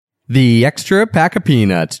The Extra Pack of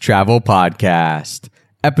Peanuts Travel Podcast,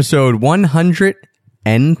 episode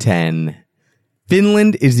 110.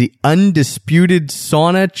 Finland is the undisputed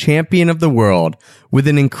sauna champion of the world with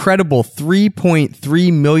an incredible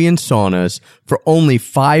 3.3 million saunas for only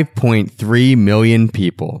 5.3 million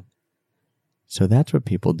people. So that's what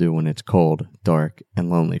people do when it's cold, dark, and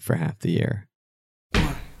lonely for half the year.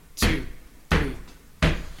 1, 2, 3.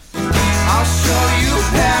 I'll show you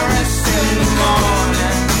Paris in the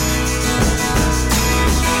morning.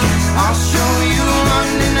 I'll show you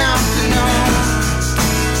London afternoon.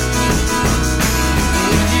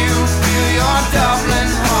 If you feel your Dublin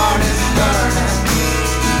heart is burning,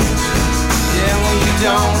 yeah, well, you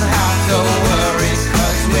don't have to worry,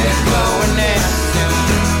 'cause we're going there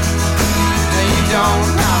soon. And you don't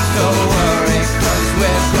have to worry, 'cause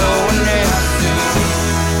we're going there soon.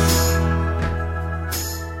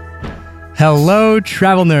 Hello,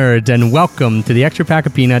 travel nerds, and welcome to the Extra Pack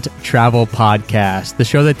of Peanuts Travel Podcast, the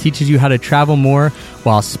show that teaches you how to travel more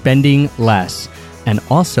while spending less, and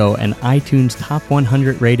also an iTunes Top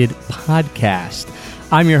 100 rated podcast.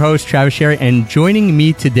 I'm your host, Travis Sherry, and joining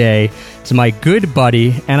me today is my good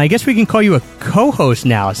buddy, and I guess we can call you a co-host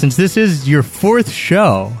now, since this is your fourth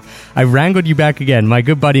show. I wrangled you back again, my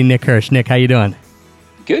good buddy, Nick Hirsch. Nick, how you doing?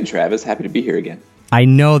 Good, Travis. Happy to be here again. I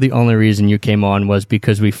know the only reason you came on was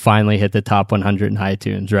because we finally hit the top 100 in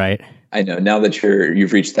iTunes, right? I know. Now that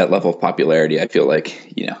you've reached that level of popularity, I feel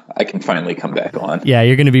like, I can finally come back on. Yeah,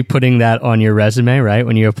 you're going to be putting that on your resume, right?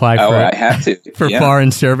 When you apply for I have to. for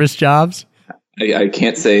foreign service jobs. I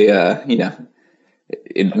can't say,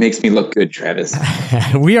 it makes me look good, Travis.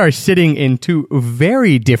 We are sitting in two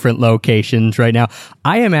very different locations right now.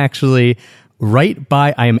 I am actually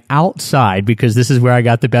I am outside because this is where I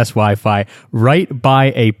got the best Wi-Fi, right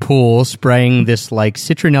by a pool, spraying this like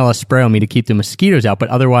citronella spray on me to keep the mosquitoes out. But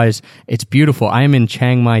otherwise, it's beautiful. I am in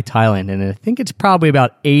Chiang Mai, Thailand, and I think it's probably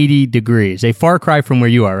about 80 degrees. A far cry from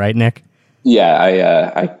where you are, right, Nick?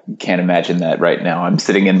 Yeah, I can't imagine that right now. I'm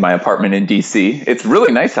sitting in my apartment in DC. It's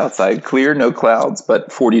really nice outside, clear, no clouds,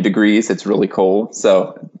 but 40 degrees. It's really cold.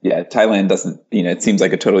 So yeah, Thailand doesn't, it seems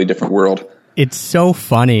like a totally different world. It's so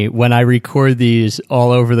funny when I record these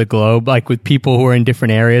all over the globe, like with people who are in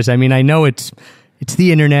different areas. I mean, I know it's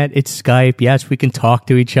the internet, it's Skype. Yes, we can talk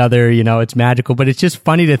to each other, it's magical, but it's just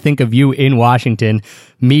funny to think of you in Washington,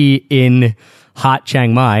 me in hot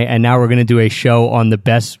Chiang Mai, and now we're going to do a show on the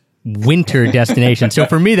best winter destinations. So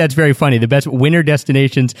for me, that's very funny. The best winter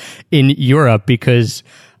destinations in Europe, because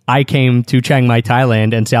I came to Chiang Mai,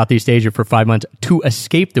 Thailand and Southeast Asia for 5 months to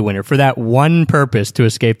escape the winter, for that one purpose, to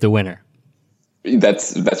escape the winter.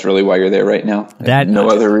 That's really why you're there right now. No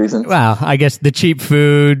other reason. Well, I guess the cheap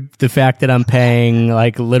food, the fact that I'm paying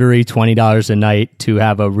like literally $20 a night to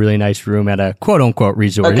have a really nice room at a quote unquote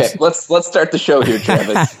resort. Okay, let's start the show here,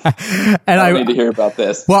 Travis. And I need to hear about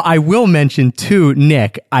this. Well, I will mention too,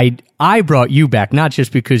 Nick, I brought you back, not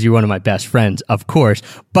just because you're one of my best friends, of course,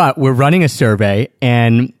 but we're running a survey,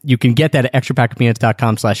 and you can get that at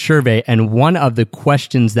extrapackofpeanuts.com/survey. And one of the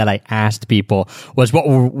questions that I asked people was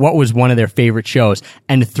what was one of their favorite shows.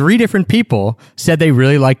 And 3 different people said they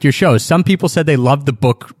really liked your shows. Some people said they loved the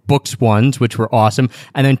books ones, which were awesome.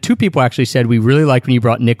 And then 2 people actually said, we really liked when you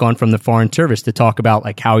brought Nick on from the Foreign Service to talk about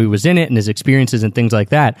like how he was in it and his experiences and things like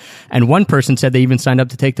that. And one person said they even signed up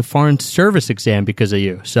to take the Foreign Service exam because of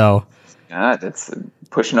you. So God, that's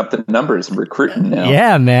pushing up the numbers and recruiting now.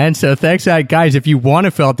 Yeah, man. So thanks, guys. If you want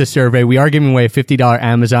to fill out the survey, we are giving away a $50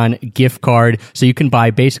 Amazon gift card. So you can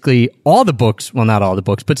buy basically all the books. Well, not all the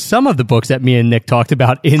books, but some of the books that me and Nick talked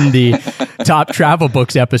about in the top travel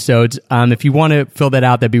books episodes. If you want to fill that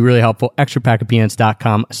out, that'd be really helpful.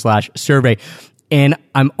 extrapackofpeanuts.com/survey. And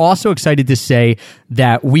I'm also excited to say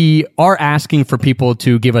that we are asking for people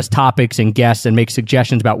to give us topics and guests and make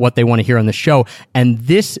suggestions about what they want to hear on the show. And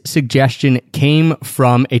this suggestion came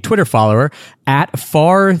from a Twitter follower at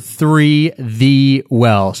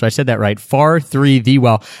Far3TheWell. So I said that right,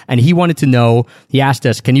 Far3TheWell. And he wanted to know, he asked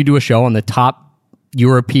us, can you do a show on the top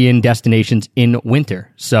European destinations in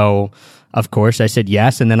winter? So of course, I said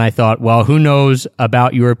yes, and then I thought, well, who knows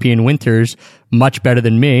about European winters much better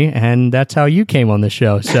than me, and that's how you came on the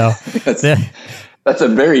show. So that's a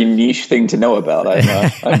very niche thing to know about.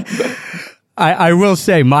 I will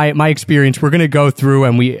say my experience, we're going to go through,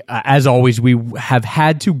 and we, as always, we have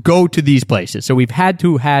had to go to these places. So we've had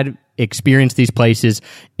experience these places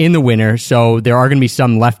in the winter. So there are going to be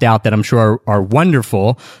some left out that I'm sure are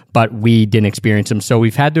wonderful, but we didn't experience them. So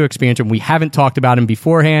we've had to experience them. We haven't talked about them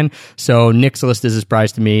beforehand. So Nick's list is a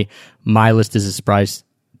surprise to me. My list is a surprise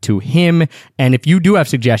to him. And if you do have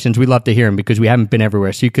suggestions, we'd love to hear them because we haven't been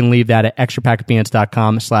everywhere. So you can leave that at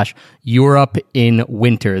extrapackofpeanuts.com/Europe in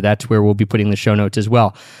winter. That's where we'll be putting the show notes as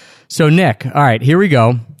well. So Nick, all right, here we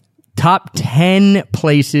go. Top 10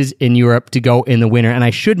 places in Europe to go in the winter. And I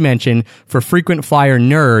should mention, for frequent flyer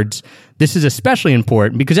nerds, this is especially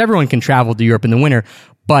important because everyone can travel to Europe in the winter,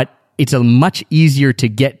 but it's a much easier to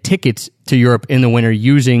get tickets to Europe in the winter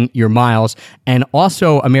using your miles. And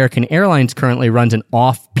also, American Airlines currently runs an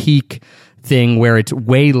off-peak thing where it's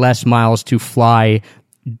way less miles to fly.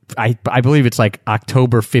 I believe it's like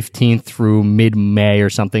October 15th through mid-May or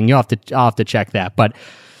something. I'll have to check that. But,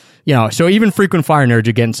 so even frequent flyer nerds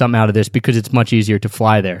are getting something out of this because it's much easier to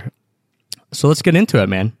fly there. So let's get into it,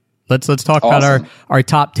 man. Let's talk about our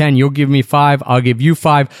top 10. You'll give me 5. I'll give you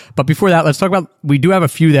 5. But before that, let's talk about, we do have a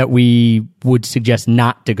few that we would suggest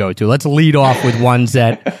not to go to. Let's lead off with ones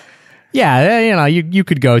that, you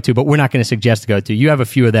could go to, but we're not going to suggest to go to. You have a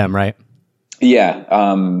few of them, right? Yeah.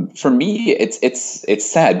 For me, it's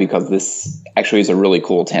sad because this actually is a really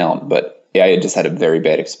cool town, but I just had a very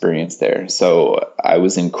bad experience there. So I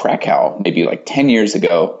was in Krakow maybe like 10 years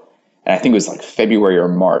ago, and I think it was like February or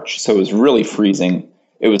March. So it was really freezing.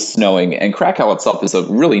 It was snowing, and Krakow itself is a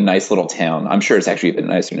really nice little town. I'm sure it's actually even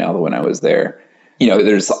nicer now than when I was there.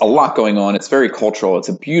 There's a lot going on. It's very cultural. It's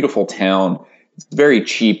a beautiful town. It's very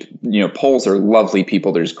cheap. Poles are lovely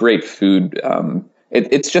people. There's great food.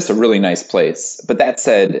 It's just a really nice place. But that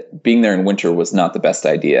said, being there in winter was not the best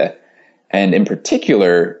idea. And in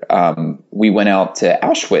particular, we went out to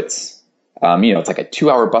Auschwitz. It's like a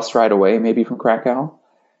 2-hour bus ride away, maybe, from Krakow.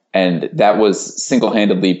 And that was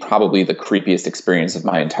single-handedly probably the creepiest experience of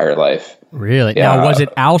my entire life. Really? Yeah. Now, was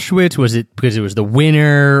it Auschwitz? Was it because it was the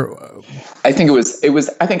winter? I think it was.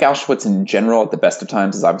 I think Auschwitz in general, at the best of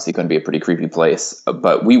times, is obviously going to be a pretty creepy place.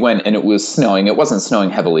 But we went, and it was snowing. It wasn't snowing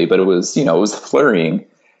heavily, but it was, it was flurrying.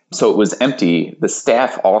 So it was empty. The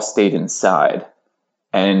staff all stayed inside,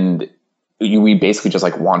 and we basically just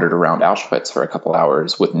like wandered around Auschwitz for a couple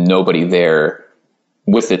hours with nobody there,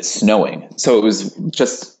 with it snowing. So it was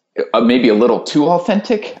just maybe a little too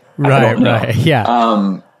authentic. Right.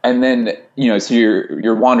 Yeah. And then, so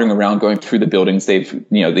you're wandering around, going through the buildings. They've,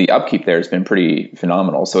 the upkeep there has been pretty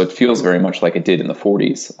phenomenal. So it feels very much like it did in the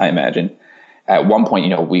 40s, I imagine. At one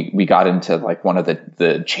point, we got into like one of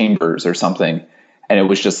the chambers or something, and it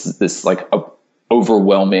was just this like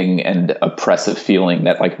overwhelming and oppressive feeling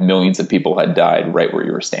that like millions of people had died right where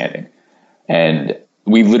you were standing. And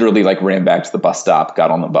we literally like ran back to the bus stop,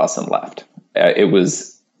 got on the bus, and left. It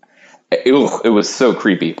was so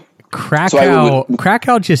creepy.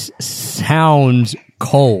 Krakow just sounds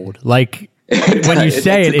cold. Like when you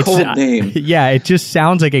say it's a cold name. Yeah, it just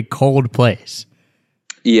sounds like a cold place.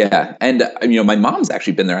 Yeah, and my mom's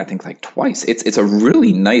actually been there, I think, like twice. It's a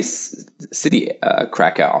really nice city,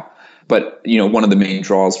 Krakow. But one of the main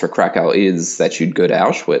draws for Krakow is that you'd go to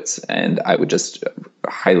Auschwitz, and I would just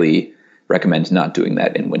highly recommend not doing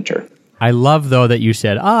that in winter. I love, though, that you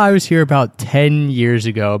said, I was here about 10 years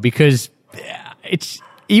ago, because it's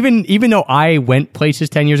even though I went places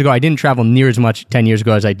 10 years ago, I didn't travel near as much 10 years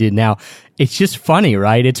ago as I did now. It's just funny,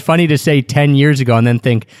 right? It's funny to say 10 years ago and then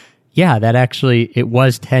think, yeah, that actually, it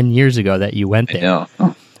was 10 years ago that you went there. I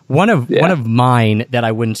know. One of mine that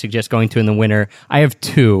I wouldn't suggest going to in the winter, I have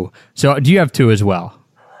 2. So do you have 2 as well?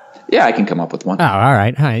 Yeah, I can come up with one. Oh, all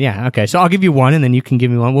right. Yeah, okay. So I'll give you one, and then you can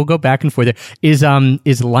give me one. We'll go back and forth there. Is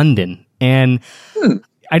London. And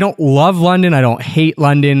I don't love London. I don't hate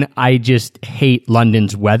London. I just hate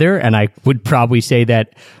London's weather, and I would probably say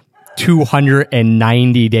that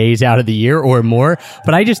 290 days out of the year or more.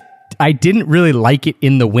 But I didn't really like it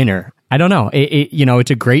in the winter. I don't know.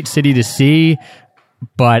 It's a great city to see,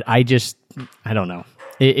 but I don't know.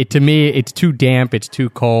 To me, it's too damp, it's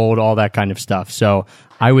too cold, all that kind of stuff. So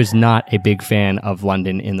I was not a big fan of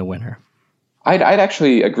London in the winter. I'd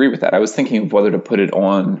actually agree with that. I was thinking of whether to put it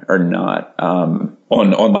on or not on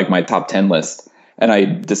like my top 10 list, and I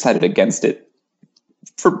decided against it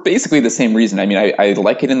for basically the same reason. I mean, I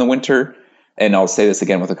like it in the winter, and I'll say this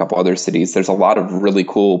again with a couple other cities. There's a lot of really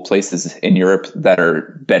cool places in Europe that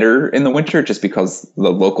are better in the winter just because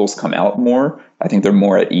the locals come out more. I think they're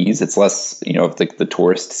more at ease. It's less, of the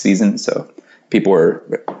tourist season. So people are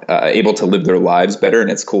able to live their lives better,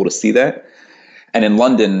 and it's cool to see that. And in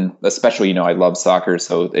London, especially, I love soccer.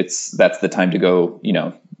 So that's the time to go,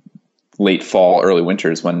 late fall, early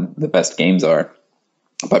winter is when the best games are.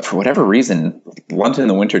 But for whatever reason, London in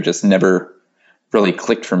the winter just never really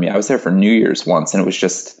clicked for me. I was there for New Year's once, and it was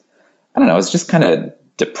just, I don't know, it was just kind of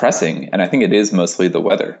depressing. And I think it is mostly the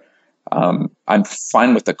weather. I'm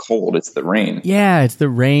fine with the cold. It's the rain. Yeah, it's the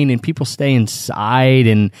rain, and people stay inside,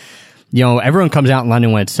 and everyone comes out in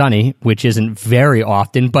London when it's sunny, which isn't very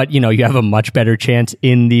often, but, you have a much better chance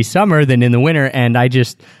in the summer than in the winter. And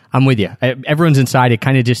I'm with you. Everyone's inside. It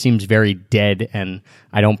kind of just seems very dead, and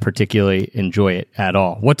I don't particularly enjoy it at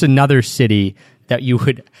all. What's another city that you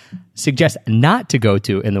would suggest not to go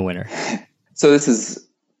to in the winter? So this is,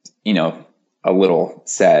 a little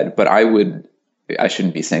sad, but I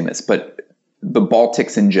shouldn't be saying this, but the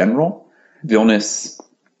Baltics in general, Vilnius,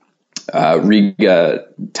 Riga,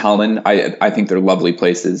 Tallinn, I think they're lovely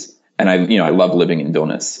places. And I love living in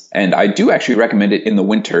Vilnius. And I do actually recommend it in the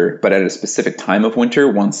winter, but at a specific time of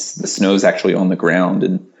winter, once the snow's actually on the ground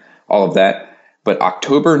and all of that. But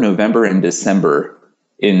October, November, and December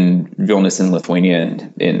in Vilnius and Lithuania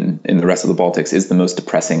and in the rest of the Baltics is the most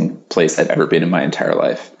depressing place I've ever been in my entire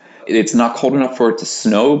life. It's not cold enough for it to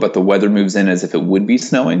snow, but the weather moves in as if it would be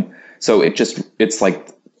snowing. So it's like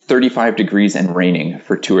 35 degrees and raining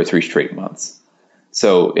for 2 or 3 straight months.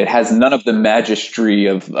 So it has none of the magistry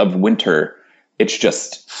of winter. It's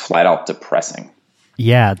just flat out depressing.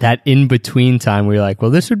 Yeah, that in-between time where you're like,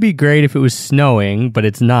 well, this would be great if it was snowing, but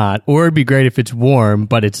it's not. Or it'd be great if it's warm,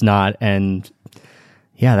 but it's not. And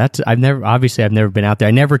yeah, I've never been out there.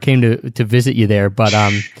 I never came to visit you there, but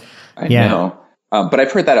I know. But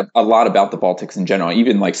I've heard that a lot about the Baltics in general,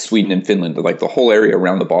 even like Sweden and Finland, like the whole area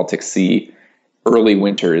around the Baltic Sea. Early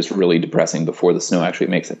winter is really depressing before the snow actually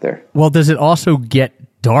makes it there. Well, does it also get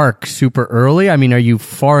dark super early? I mean, are you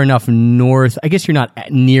far enough north? I guess you're not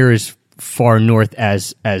near as far north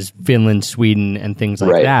as Finland, Sweden, and things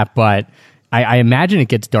like that, but I imagine it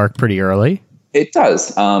gets dark pretty early. It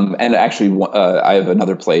does. And actually, I have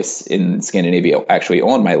another place in Scandinavia actually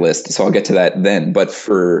on my list, so I'll get to that then. But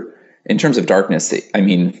in terms of darkness, I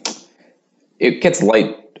mean, it gets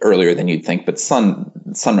light earlier than you'd think, but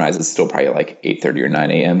sunrise is still probably like 8:30 or 9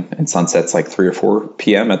 a.m. and sunset's like 3 or 4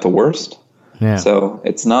 p.m. at the worst. Yeah. So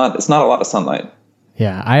it's not a lot of sunlight.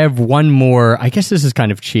 Yeah, I have one more. I guess this is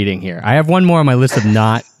kind of cheating here. I have one more on my list of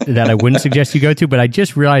not that I wouldn't suggest you go to, but I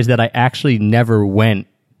just realized that I actually never went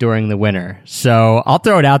during the winter. So I'll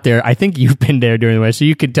throw it out there. I think you've been there during the winter, so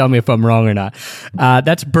you can tell me if I'm wrong or not.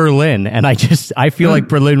 That's Berlin, and I feel like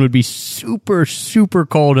Berlin would be super, super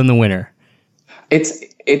cold in the winter.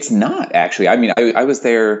 It's not actually. I mean, I was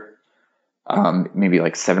there maybe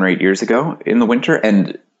like 7 or 8 years ago in the winter,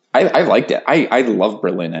 and I liked it. I love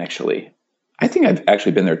Berlin, actually. I think I've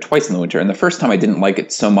actually been there twice in the winter, and the first time I didn't like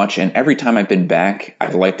it so much, and every time I've been back,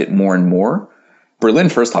 I've liked it more and more. Berlin,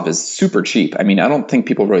 first off, is super cheap. I mean, I don't think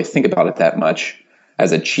people really think about it that much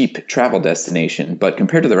as a cheap travel destination, but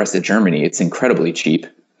compared to the rest of Germany, it's incredibly cheap.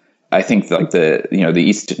 I think like the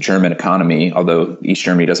East German economy, although East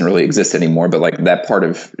Germany doesn't really exist anymore, but like that part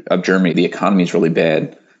of Germany, the economy is really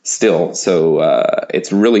bad still. So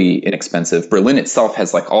it's really inexpensive. Berlin itself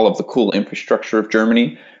has like all of the cool infrastructure of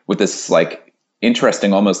Germany with this like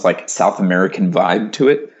interesting, almost like South American vibe to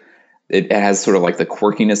it. It has sort of like the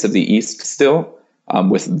quirkiness of the East still,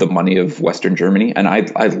 with the money of Western Germany. And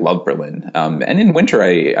I love Berlin. And in winter,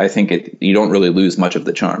 I think you don't really lose much of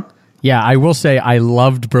the charm. Yeah, I will say I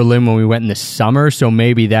loved Berlin when we went in the summer, so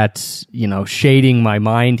maybe that's, shading my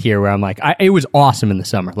mind here where I'm like, it was awesome in the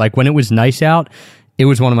summer. Like when it was nice out, it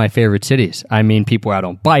was one of my favorite cities. I mean, people are out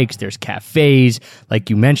on bikes, there's cafes. Like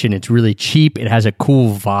you mentioned, it's really cheap. It has a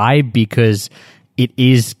cool vibe because it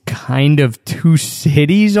is kind of two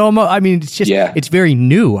cities almost. I mean, it's just, It's very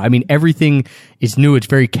new. I mean, everything is new. It's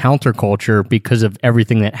very counterculture because of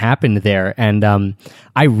everything that happened there. And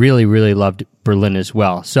I really, really loved Berlin as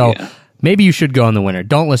well. So maybe you should go in the winter.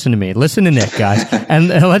 Don't listen to me. Listen to Nick, guys. And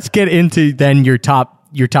let's get into then your top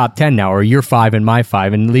 10 now, or your 5 and my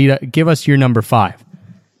 5. And Lita, give us your number 5.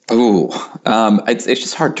 Ooh, it's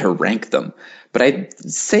just hard to rank them. But I'd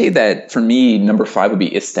say that for me, number 5 would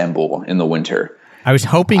be Istanbul in the winter. I was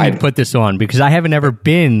hoping you'd put this on because I haven't ever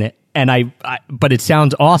been, and but it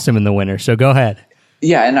sounds awesome in the winter. So go ahead.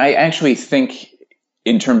 Yeah, and I actually think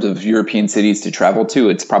in terms of European cities to travel to,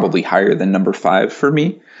 it's probably higher than number 5 for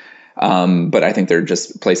me. But I think they're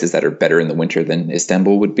just places that are better in the winter than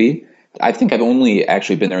Istanbul would be. I think I've only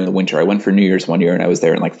actually been there in the winter. I went for New Year's one year, and I was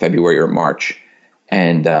there in like February or March,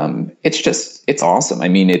 and it's awesome. I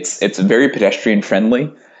mean, it's very pedestrian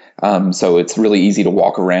friendly. So it's really easy to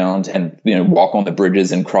walk around and, walk on the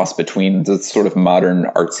bridges and cross between the sort of modern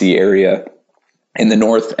artsy area in the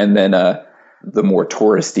north and then the more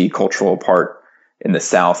touristy cultural part in the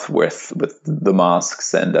south with the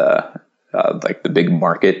mosques and like the big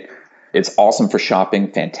market. It's awesome for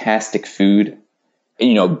shopping, fantastic food.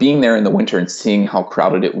 And, being there in the winter and seeing how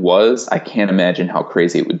crowded it was, I can't imagine how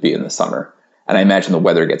crazy it would be in the summer. And I imagine the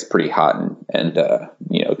weather gets pretty hot and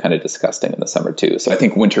kind of disgusting in the summer too. So I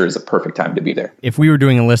think winter is a perfect time to be there. If we were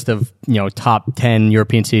doing a list of, top 10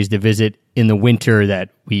 European cities to visit in the winter that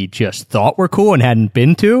we just thought were cool and hadn't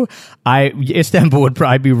been to, Istanbul would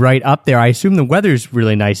probably be right up there. I assume the weather's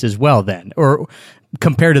really nice as well then, or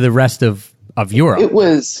compared to the rest of Europe. It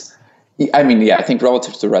was, I think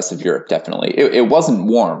relative to the rest of Europe, definitely. It wasn't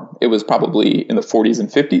warm. It was probably in the 40s and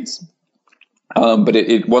 50s. But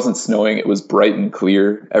it wasn't snowing. It was bright and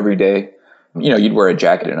clear every day. You'd wear a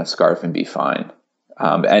jacket and a scarf and be fine.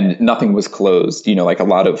 And nothing was closed. Like a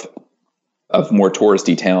lot of more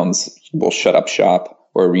touristy towns will shut up shop,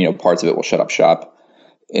 or, parts of it will shut up shop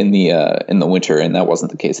in the winter. And that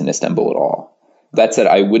wasn't the case in Istanbul at all. That said,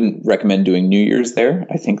 I wouldn't recommend doing New Year's there.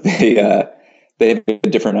 I think they have a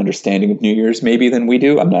different understanding of New Year's maybe than we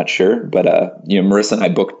do. I'm not sure. But, Marissa and I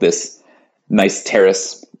booked this nice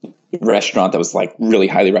terrace restaurant that was like really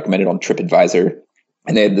highly recommended on TripAdvisor.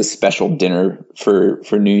 And they had this special dinner for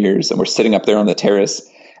New Year's, and we're sitting up there on the terrace.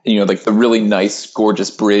 And, like the really nice,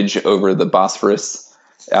 gorgeous bridge over the Bosphorus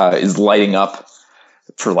is lighting up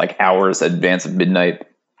for like hours in advance of midnight.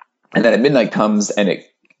 And then at midnight comes, and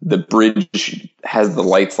the bridge has the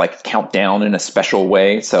lights like count down in a special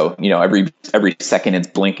way. So, every second it's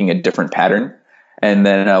blinking a different pattern. And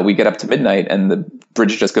then we get up to midnight, and the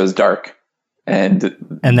bridge just goes dark. And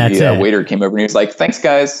that's the it. Waiter came over and he was like, "Thanks,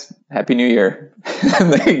 guys. Happy New Year."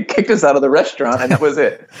 And they kicked us out of the restaurant, and that was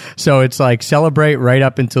it. So it's like celebrate right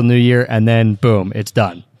up until New Year, and then boom, it's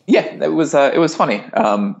done. Yeah, it was funny.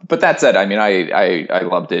 But that said, I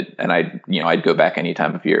loved it, and I'd go back any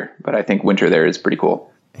time of year. But I think winter there is pretty cool.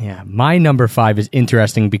 Yeah, my number 5 is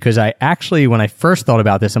interesting because I actually, when I first thought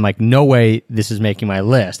about this, I'm like, no way this is making my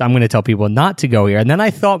list. I'm going to tell people not to go here. And then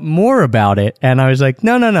I thought more about it, and I was like,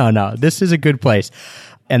 no, this is a good place.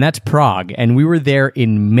 And that's Prague. And we were there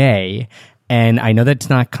in May. And I know that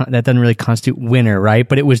doesn't really constitute winter, right?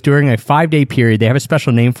 But it was during a 5-day period. They have a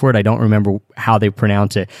special name for it. I don't remember how they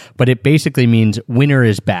pronounce it, but it basically means winter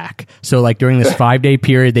is back. So like during this 5-day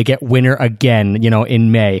period, they get winter again,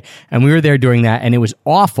 in May. And we were there during that, and it was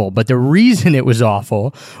awful. But the reason it was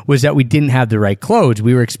awful was that we didn't have the right clothes.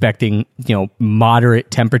 We were expecting,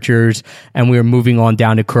 moderate temperatures, and we were moving on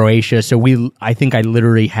down to Croatia. So I think I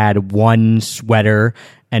literally had one sweater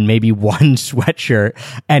and maybe one sweatshirt,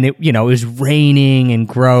 and it was raining and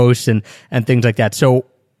gross and things like that. So,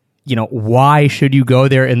 why should you go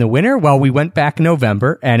there in the winter? Well, we went back in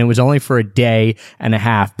November, and it was only for a day and a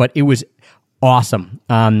half, but it was awesome.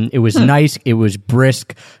 It was nice. It was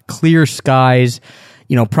brisk, clear skies.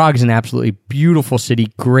 Prague is an absolutely beautiful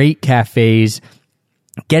city, great cafes,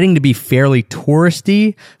 getting to be fairly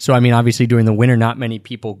touristy. So, obviously during the winter, not many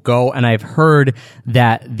people go. And I've heard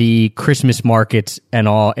that the Christmas markets and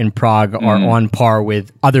all in Prague are on par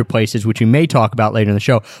with other places, which we may talk about later in the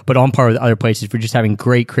show, but on par with other places for just having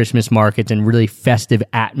great Christmas markets and really festive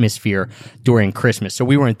atmosphere during Christmas. So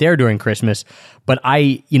we weren't there during Christmas, but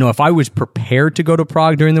if I was prepared to go to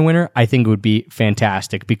Prague during the winter, I think it would be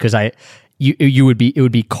fantastic because it would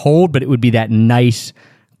be cold, but it would be that nice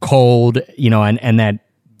cold, and that,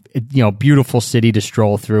 beautiful city to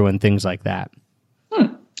stroll through and things like that.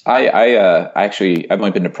 I've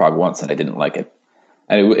only been to Prague once, and I didn't like it.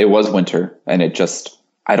 And it was winter, and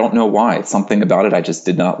I don't know why. It's something about it I just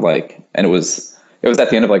did not like. And it was at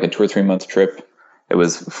the end of like a 2 or 3 month trip. It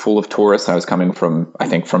was full of tourists. I was coming from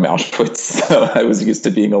Auschwitz, so I was used to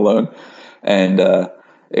being alone. And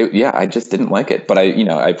I just didn't like it. But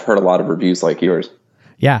I've heard a lot of reviews like yours.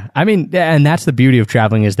 Yeah, and that's the beauty of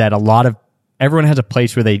traveling, is that everyone has a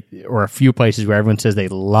place or a few places where everyone says they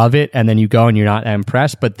love it, and then you go and you're not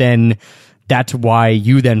impressed, but then that's why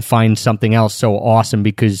you then find something else so awesome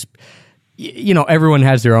because, everyone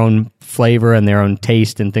has their own flavor and their own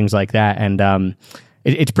taste and things like that, and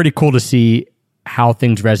it's pretty cool to see how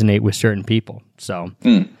things resonate with certain people. So,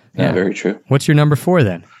 yeah, very true. What's your number 4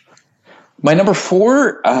 then? My number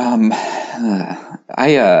 4,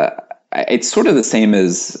 it's sort of the same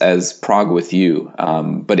as Prague with you,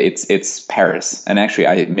 but it's Paris. And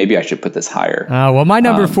actually, maybe I should put this higher. Well, my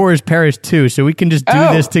number 4 is Paris too, so we can just do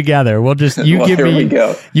this together. We'll just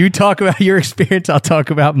you talk about your experience, I'll talk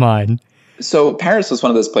about mine. So Paris was one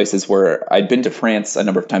of those places where I'd been to France a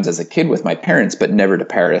number of times as a kid with my parents, but never to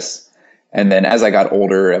Paris. And then as I got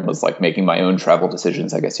older and was like making my own travel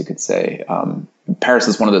decisions, I guess you could say, Paris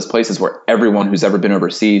is one of those places where everyone who's ever been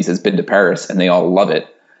overseas has been to Paris and they all love it.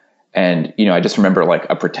 And, I just remember like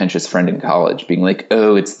a pretentious friend in college being like,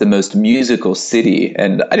 "Oh, it's the most musical city."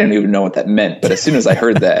 And I didn't even know what that meant. But as soon as I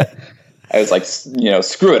heard that, I was like,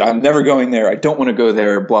 screw it. I'm never going there. I don't want to go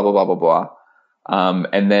there, blah, blah, blah, blah, blah.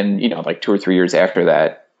 And then, like 2 or 3 years after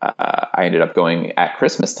that, I ended up going at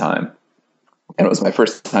Christmas time, and it was my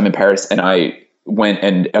first time in Paris, and I went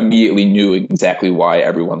and immediately knew exactly why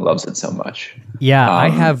everyone loves it so much. Yeah, I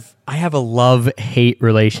have a love-hate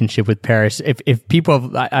relationship with Paris. If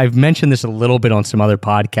people I've mentioned this a little bit on some other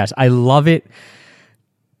podcasts. I love it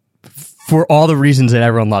for all the reasons that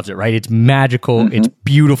everyone loves it, right? It's magical. Mm-hmm. It's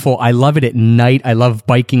beautiful. I love it at night. I love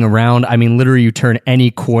biking around. I mean, literally you turn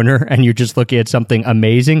any corner and you're just looking at something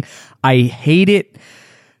amazing. I hate it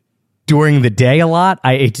during the day a lot.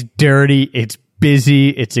 It's dirty. It's busy.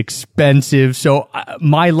 It's expensive. So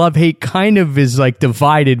my love-hate kind of is like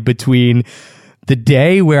divided between the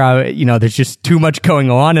day where there's just too much going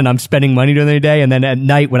on and I'm spending money during the day, and then at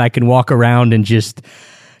night when I can walk around and just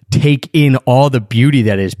take in all the beauty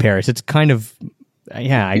that is Paris. It's kind of,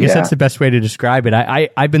 I guess that's the best way to describe it.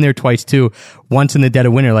 I've been there twice too. Once in the dead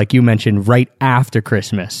of winter, like you mentioned, right after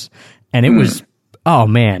Christmas. And it was, oh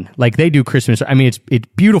man, like they do Christmas. I mean, it's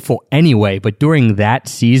beautiful anyway, but during that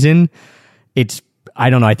season, I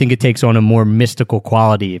don't know, I think it takes on a more mystical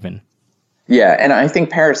quality even. Yeah, and I think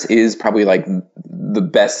Paris is probably like the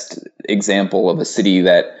best example of a city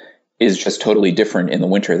that is just totally different in the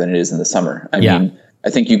winter than it is in the summer. I mean, I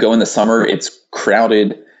think you go in the summer, it's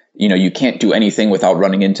crowded. You can't do anything without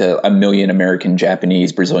running into a million American,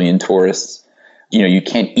 Japanese, Brazilian tourists. You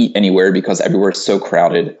can't eat anywhere because everywhere's so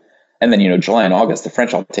crowded. And then, July and August, the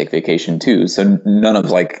French all take vacation too. So none of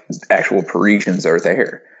like actual Parisians are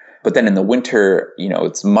there. But then in the winter,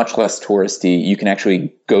 it's much less touristy. You can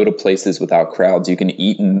actually go to places without crowds. You can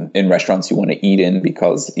eat in restaurants you want to eat in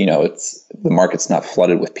because, the market's not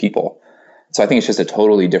flooded with people. So I think it's just a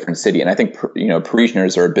totally different city. And I think,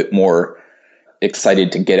 Parisians are a bit more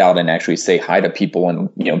excited to get out and actually say hi to people and,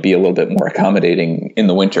 be a little bit more accommodating in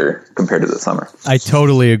the winter compared to the summer. I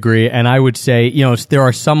totally agree. And I would say, there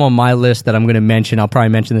are some on my list that I'm going to mention. I'll probably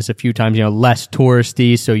mention this a few times, less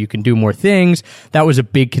touristy, so you can do more things. That was a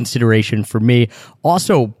big consideration for me.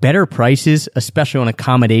 Also, better prices, especially on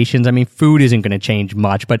accommodations. I mean, food isn't going to change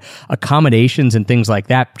much, but accommodations and things like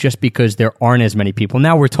that, just because there aren't as many people.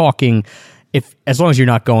 Now we're talking, as long as you're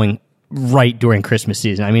not going right during Christmas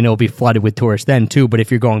season. I mean, it'll be flooded with tourists then too, but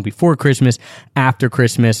if you're going before Christmas, after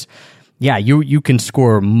Christmas, you can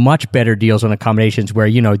score much better deals on accommodations where,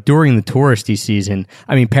 during the touristy season,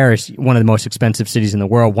 I mean, Paris, one of the most expensive cities in the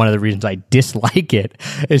world. One of the reasons I dislike it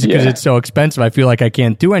is because it's so expensive. I feel like I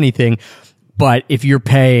can't do anything. But if you're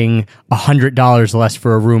paying $100 less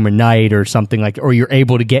for a room a night or something or you're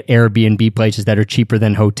able to get Airbnb places that are cheaper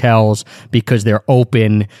than hotels because they're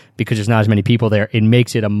open, because there's not as many people there, it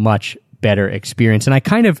makes it a much better experience. And I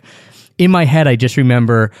kind of, in my head, I just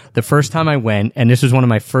remember the first time I went, and this was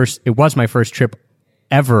it was my first trip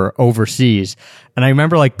ever overseas. And I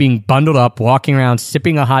remember like being bundled up, walking around,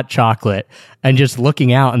 sipping a hot chocolate and just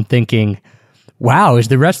looking out and thinking, wow, is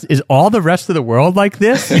all the rest of the world like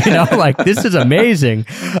this? Like this is amazing.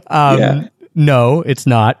 No, it's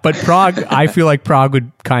not. But Prague, I feel like Prague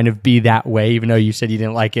would kind of be that way, even though you said you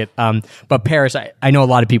didn't like it. But Paris, I know a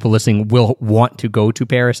lot of people listening will want to go to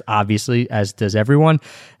Paris, obviously, as does everyone.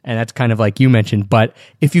 And that's kind of like you mentioned. But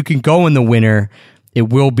if you can go in the winter, it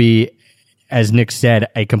will be, as Nick said,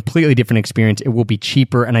 a completely different experience. It will be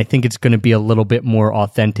cheaper, and I think it's going to be a little bit more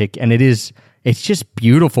authentic. And it's just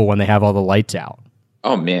beautiful when they have all the lights out.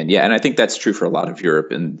 Oh man, yeah, and I think that's true for a lot of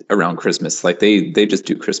Europe and around Christmas. Like they just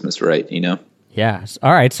do Christmas right, Yes.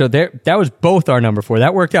 All right. So that was both our number 4.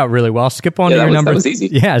 That worked out really well. Skip on to your number. That was easy.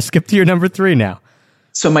 Yeah, skip to your number 3 now.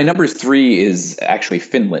 So my number 3 is actually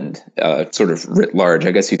Finland, sort of writ large.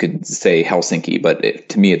 I guess you could say Helsinki, but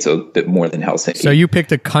to me, it's a bit more than Helsinki. So you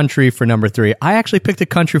picked a country for number 3. I actually picked a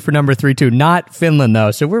country for number 3 too, not Finland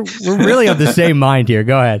though. So we're really of the same mind here.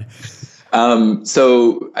 Go ahead.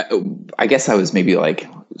 So I guess I was maybe like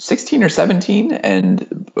 16 or 17,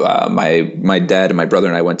 and my dad and my brother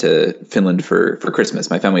and I went to Finland for Christmas.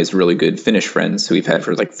 My family has really good Finnish friends who we've had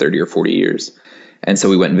for like 30 or 40 years. And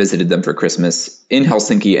so we went and visited them for Christmas in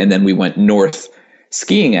Helsinki, and then we went north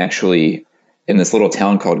skiing actually in this little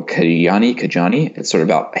town called Kajani. It's sort of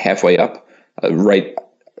about halfway up, right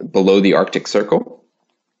below the Arctic Circle.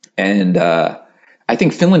 And I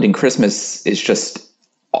think Finland in Christmas is just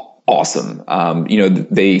awesome.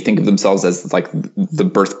 They think of themselves as like the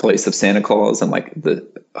birthplace of Santa Claus and like the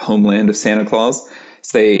homeland of Santa Claus.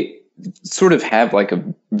 So they sort of have like a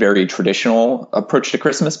very traditional approach to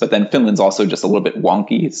Christmas, but then Finland's also just a little bit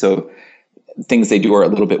wonky. So things they do are a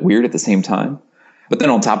little bit weird at the same time. But then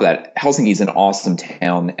on top of that, Helsinki is an awesome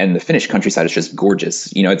town, and the Finnish countryside is just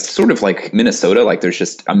gorgeous. It's sort of like Minnesota, like there's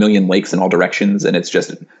just a million lakes in all directions, and it's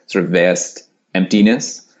just sort of vast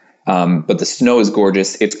emptiness. But the snow is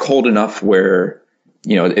gorgeous. It's cold enough where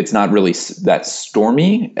it's not really that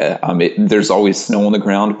stormy. There's always snow on the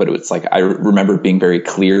ground, but it's like I remember it being very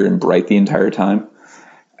clear and bright the entire time.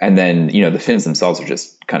 And then, the Finns themselves are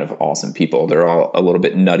just kind of awesome people. They're all a little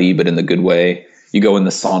bit nutty, but in the good way. You go in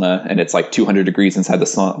the sauna and it's like 200 degrees inside the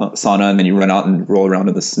sauna, and then you run out and roll around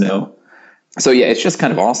in the snow. So yeah, it's just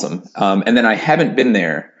kind of awesome. And then I haven't been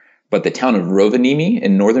there, but the town of Rovaniemi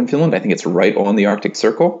in northern Finland, I think it's right on the Arctic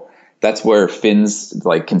Circle. That's where Finns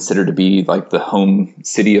like consider to be like the home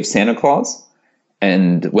city of Santa Claus.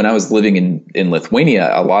 And when I was living in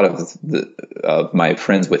Lithuania, a lot of my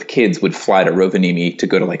friends with kids would fly to Rovaniemi to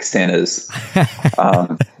go to like Santa's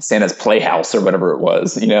playhouse or whatever it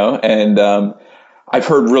was, And I've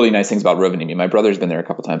heard really nice things about Rovaniemi. My brother's been there a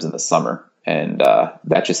couple times in the summer, and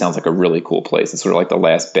that just sounds like a really cool place. It's sort of like the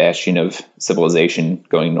last bastion of civilization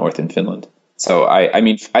going north in Finland. So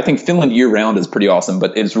I think Finland year round is pretty awesome,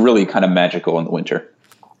 but it's really kind of magical in the winter.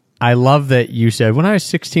 I love that you said when I was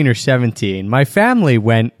 16 or 17, my family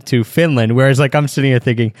went to Finland, whereas like I'm sitting here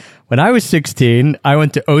thinking, when I was 16, I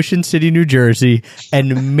went to Ocean City, New Jersey,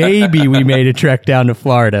 and maybe we made a trek down to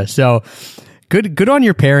Florida. So good on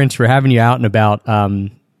your parents for having you out and about.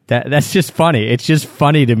 That's just funny. It's just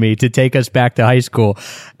funny to me to take us back to high school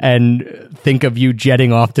and think of you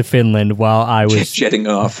jetting off to Finland while I was jetting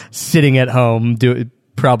off, sitting at home,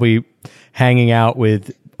 probably hanging out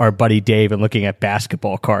with our buddy Dave and looking at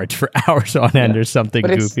basketball cards for hours on end or something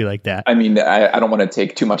goofy like that. I mean, I don't want to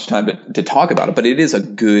take too much time to talk about it, but it is a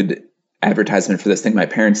good advertisement for this thing my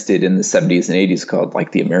parents did in the 70s and 80s called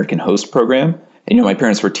like the American Host Program. And, my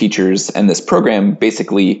parents were teachers, and this program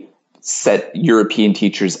basically set European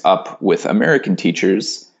teachers up with American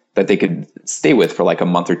teachers that they could stay with for like a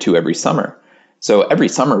month or two every summer. So every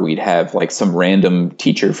summer we'd have like some random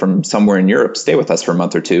teacher from somewhere in Europe stay with us for a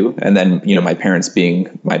month or two. And then, my parents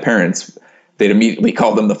being my parents, they'd immediately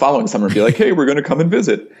call them the following summer and be like, hey, we're going to come and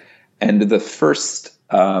visit. And the first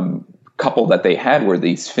couple that they had were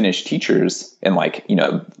these Finnish teachers in like,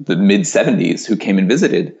 the mid 70s who came and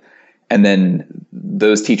visited. And then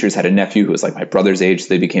those teachers had a nephew who was like my brother's age. So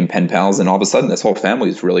they became pen pals. And all of a sudden, this whole family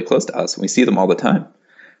is really close to us. And we see them all the time.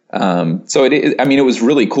 So it was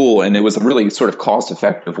really cool. And it was a really sort of cost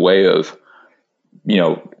effective way of,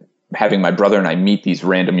 having my brother and I meet these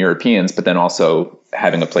random Europeans, but then also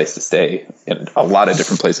having a place to stay in a lot of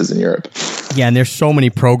different places in Europe. Yeah. And there's so many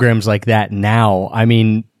programs like that now. I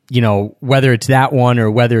mean, whether it's that one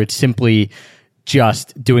or whether it's simply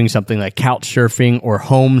just doing something like couch surfing or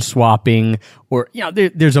home swapping, or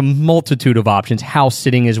there's a multitude of options. House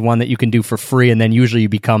sitting is one that you can do for free, and then usually you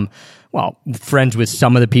become friends with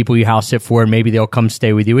some of the people you house sit for, and maybe they'll come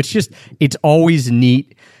stay with you. It's always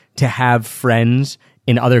neat to have friends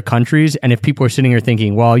in other countries. And if people are sitting here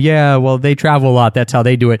thinking, they travel a lot, that's how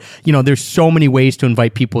they do it. There's so many ways to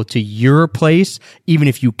invite people to your place, even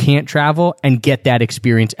if you can't travel, and get that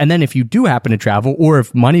experience. And then if you do happen to travel, or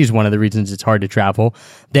if money is one of the reasons it's hard to travel,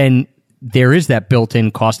 then there is that built-in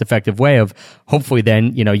cost-effective way of hopefully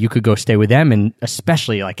then, you could go stay with them, and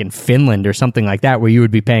especially like in Finland or something like that, where you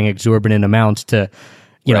would be paying exorbitant amounts to,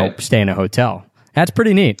 stay in a hotel. That's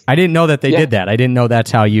pretty neat. I didn't know that they did that. I didn't know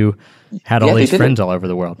that's how you had all these friends all over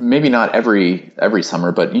the world. Maybe not every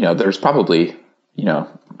summer, but there's probably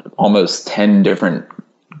almost 10 different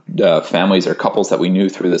families or couples that we knew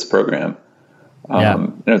through this program.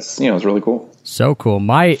 And it's it's really cool. So cool.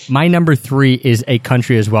 My number 3 is a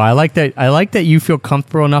country as well. I like that you feel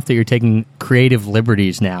comfortable enough that you're taking creative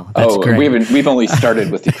liberties now. That's great. We've only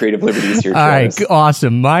started with the creative liberties here. All right,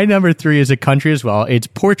 awesome. My number 3 is a country as well. It's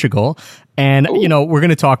Portugal. And, we're going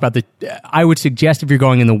to talk about I would suggest if you're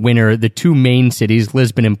going in the winter, the two main cities,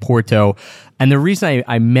 Lisbon and Porto. And the reason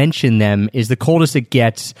I mention them is the coldest it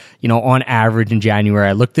gets, on average in January.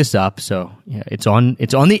 I looked this up. So it's on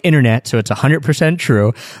the internet. So it's 100%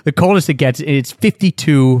 true. The coldest it gets, it's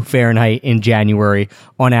 52 Fahrenheit in January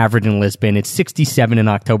on average in Lisbon. It's 67 in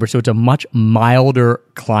October. So it's a much milder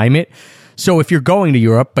climate. So if you're going to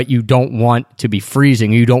Europe, but you don't want to be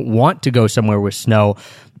freezing, you don't want to go somewhere with snow,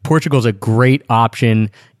 Portugal's a great option.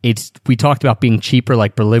 We talked about being cheaper,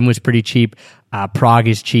 like Berlin was pretty cheap. Prague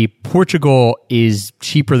is cheap. Portugal is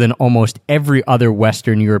cheaper than almost every other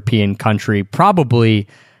Western European country. Probably,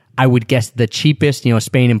 I would guess the cheapest,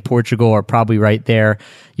 Spain and Portugal are probably right there.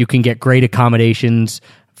 You can get great accommodations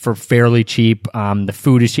for fairly cheap. The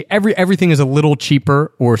food is cheap. Everything is a little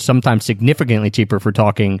cheaper, or sometimes significantly cheaper if we're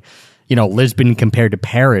talking, Lisbon compared to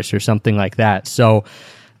Paris or something like that. So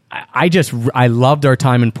I loved our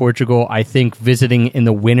time in Portugal. I think visiting in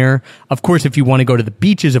the winter, of course, if you want to go to the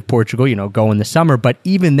beaches of Portugal, go in the summer. But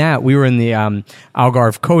even that, we were in the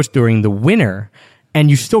Algarve coast during the winter, and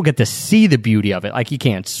you still get to see the beauty of it. Like, you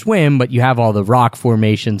can't swim, but you have all the rock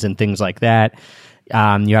formations and things like that.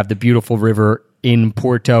 You have the beautiful river in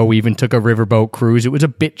Porto. We even took a riverboat cruise. It was a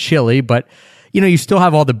bit chilly, but you still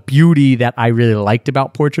have all the beauty that I really liked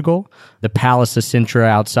about Portugal. The Palace of Sintra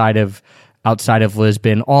outside of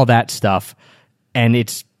Lisbon, all that stuff. And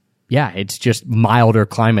it's just milder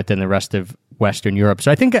climate than the rest of Western Europe.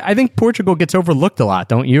 So I think Portugal gets overlooked a lot,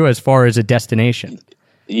 don't you, as far as a destination?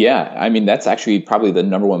 Yeah, I mean, that's actually probably the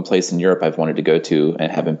number one place in Europe I've wanted to go to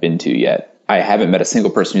and haven't been to yet. I haven't met a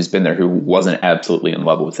single person who's been there who wasn't absolutely in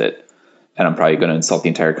love with it. And I'm probably going to insult the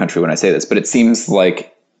entire country when I say this, but it seems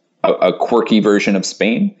like a quirky version of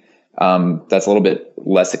Spain that's a little bit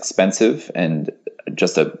less expensive and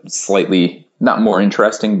just a slightly, not more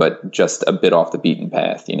interesting, but just a bit off the beaten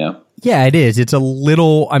path, Yeah, it is. It's a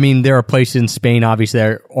little, there are places in Spain, obviously, that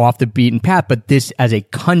are off the beaten path, but this as a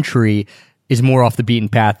country is more off the beaten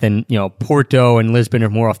path than, Porto and Lisbon are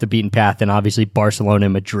more off the beaten path than obviously Barcelona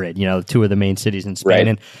and Madrid, two of the main cities in Spain. Right.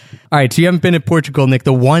 And all right, so you haven't been to Portugal, Nick.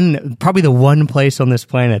 Probably the one place on this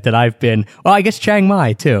planet that I've been, well, I guess Chiang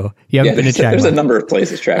Mai too. You haven't been to Chiang Mai. There's a number of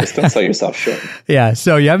places, Travis. Don't sell yourself short. Yeah,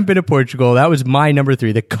 so you haven't been to Portugal. That was my number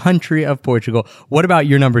 3, the country of Portugal. What about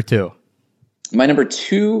your number 2? My number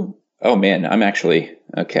 2, oh man, I'm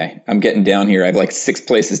getting down here. I have like 6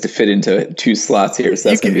 places to fit into 2 slots here, so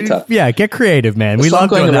that's going to be tough. Yeah, get creative, man. We love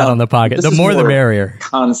doing that on the pocket. The more the merrier.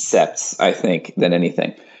 Concepts, I think, than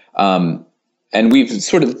anything. And we've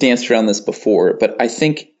sort of danced around this before, but I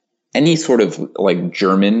think any sort of like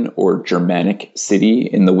German or Germanic city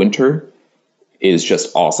in the winter is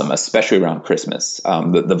just awesome, especially around Christmas.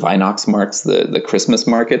 The Weihnachtsmarkts, the Christmas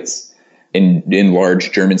markets in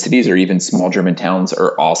large German cities or even small German towns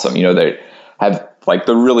are awesome. They have like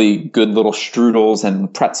the really good little strudels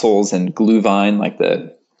and pretzels and Glühwein, like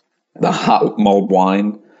the hot mulled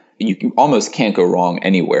wine. You almost can't go wrong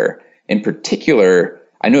anywhere. In particular,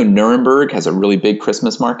 I know Nuremberg has a really big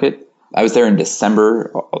Christmas market. I was there in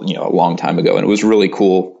December, a long time ago, and it was really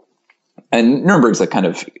cool. And Nuremberg's a kind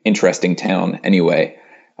of interesting town anyway.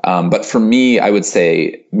 But for me, I would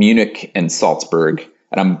say Munich and Salzburg,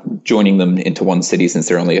 and I'm joining them into one city since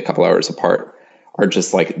they're only a couple hours apart, are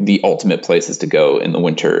just like the ultimate places to go in the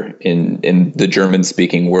winter in the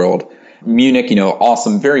German-speaking world. Munich,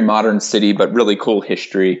 awesome, very modern city, but really cool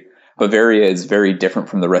history. Bavaria is very different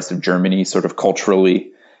from the rest of Germany, sort of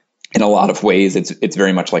culturally. In a lot of ways, it's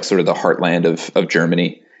very much like sort of the heartland of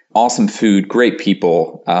Germany. Awesome food, great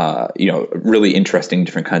people, really interesting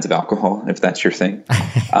different kinds of alcohol, if that's your thing.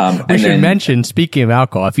 We should mention, speaking of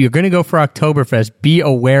alcohol, if you're going to go for Oktoberfest, be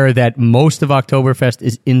aware that most of Oktoberfest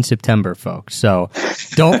is in September, folks. So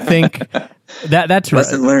don't think that's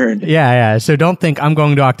lesson learned. Yeah. So don't think I'm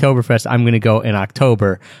going to Oktoberfest, I'm going to go in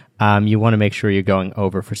October. You want to make sure you're going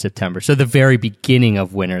over for September. So the very beginning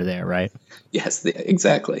of winter there, right? Yes,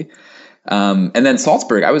 exactly. And then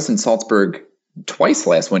Salzburg, I was in Salzburg twice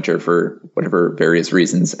last winter for whatever various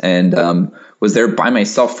reasons, and was there by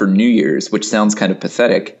myself for New Year's, which sounds kind of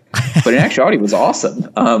pathetic, but in actuality it was awesome.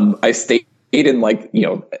 I stayed in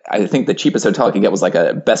I think the cheapest hotel I could get was like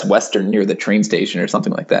a Best Western near the train station or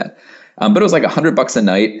something like that. But it was like $100 a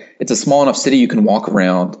night. It's a small enough city you can walk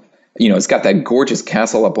around. It's got that gorgeous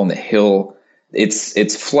castle up on the hill.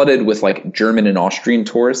 It's flooded with like German and Austrian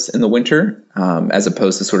tourists in the winter, as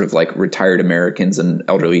opposed to sort of like retired Americans and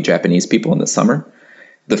elderly Japanese people in the summer.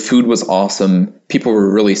 The food was awesome. People were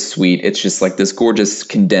really sweet. It's just like this gorgeous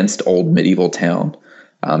condensed old medieval town.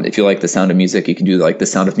 If you like The Sound of Music, you can do like the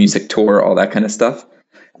Sound of Music tour, all that kind of stuff,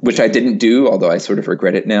 which I didn't do, although I sort of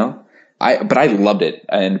regret it now. But I loved it.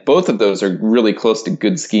 And both of those are really close to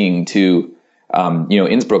good skiing too.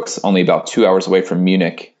 Innsbruck's only about 2 hours away from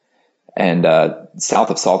Munich. And south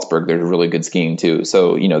of Salzburg, there's really good skiing too.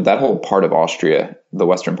 So, that whole part of Austria, the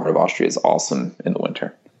western part of Austria, is awesome in the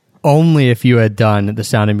winter. Only if you had done the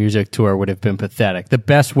Sound of Music tour would have been pathetic. The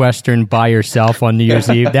Best Western by yourself on New Year's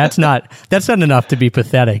Eve, that's not enough to be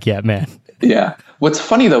pathetic yet, man. Yeah. What's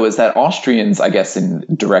funny, though, is that Austrians, I guess, in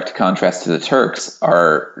direct contrast to the Turks,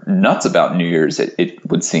 are nuts about New Year's, it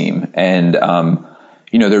would seem. And,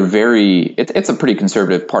 they're it's a pretty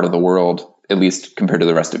conservative part of the world, at least compared to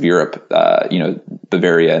the rest of Europe,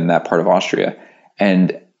 Bavaria and that part of Austria.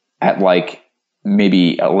 And at like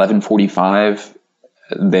maybe 11:45,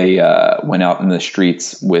 they went out in the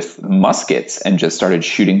streets with muskets and just started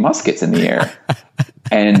shooting muskets in the air.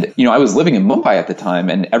 And, I was living in Mumbai at the time,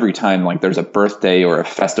 and every time like there's a birthday or a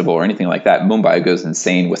festival or anything like that, Mumbai goes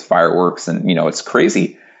insane with fireworks and, it's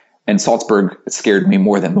crazy. And Salzburg scared me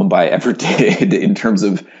more than Mumbai ever did in terms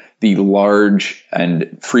of the large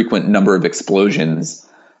and frequent number of explosions.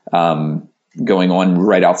 going on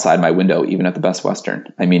right outside my window, even at the Best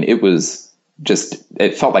Western. I mean,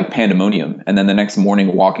 it felt like pandemonium. And then the next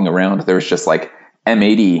morning walking around, there was just like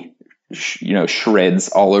M80, shreds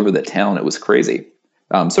all over the town. It was crazy.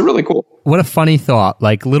 So really cool. What a funny thought.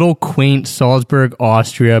 Like little quaint Salzburg,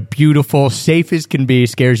 Austria, beautiful, safe as can be,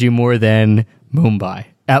 scares you more than Mumbai.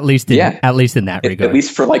 At least in that regard. At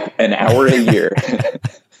least for like an hour a year.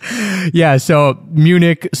 Yeah, so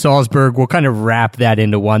Munich, Salzburg, we'll kind of wrap that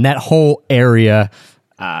into one. That whole area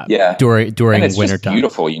during and it's wintertime.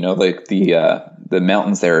 Beautiful, like the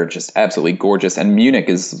mountains there are just absolutely gorgeous. And Munich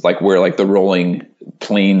is like where like the rolling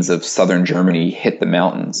plains of southern Germany hit the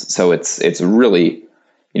mountains. So it's really,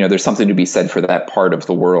 there's something to be said for that part of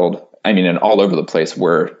the world. I mean, and all over the place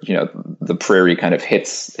where, the prairie kind of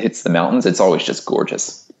hits the mountains. It's always just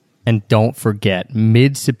gorgeous. And don't forget,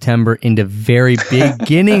 mid-September into very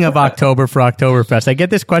beginning of October for Oktoberfest. I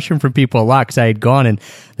get this question from people a lot because I had gone and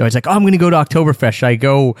they're always like, I'm going to go to Oktoberfest. Should I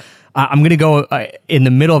go? I'm going to go in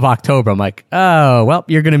the middle of October. I'm like, oh, well,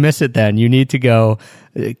 you're going to miss it then. You need to go,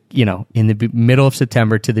 in the middle of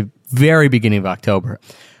September to the very beginning of October.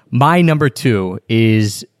 My number 2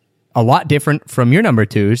 is a lot different from your number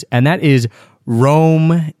 2s, and that is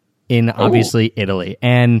Rome in obviously Italy.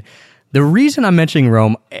 And the reason I'm mentioning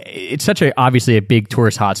Rome, it's obviously a big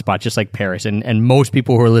tourist hotspot, just like Paris. And most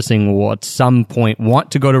people who are listening will at some point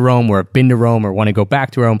want to go to Rome or have been to Rome or want to go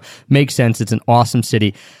back to Rome. Makes sense. It's an awesome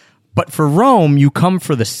city. But for Rome, you come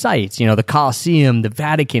for the sights, the Colosseum, the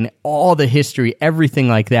Vatican, all the history, everything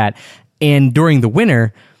like that. And during the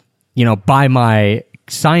winter, by my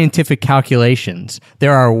scientific calculations,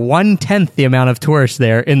 there are 1/10 the amount of tourists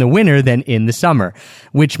there in the winter than in the summer,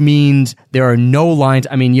 which means there are no lines.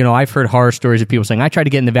 I mean, I've heard horror stories of people saying, I tried to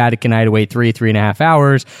get in the Vatican, I had to wait 3.5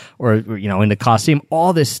 hours, or, in the Colosseum,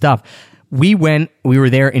 all this stuff. We were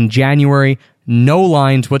there in January, no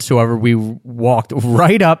lines whatsoever. We walked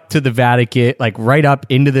right up to the Vatican, like right up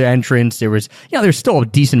into the entrance. There was, there's still a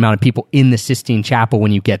decent amount of people in the Sistine Chapel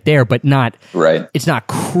when you get there, but not, right. It's not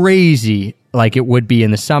crazy like it would be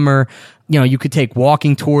in the summer. You could take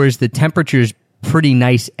walking tours. The temperature's pretty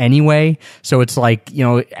nice anyway. So it's like,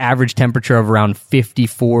 average temperature of around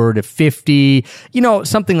 54 to 50,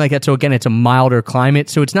 something like that. So again, it's a milder climate.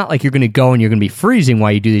 So it's not like you're going to go and you're going to be freezing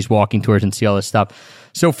while you do these walking tours and see all this stuff.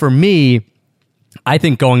 So for me, I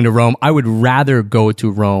think going to Rome, I would rather go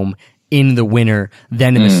to Rome in the winter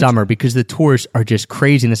than in the summer, because the tours are just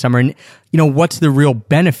crazy in the summer. And, what's the real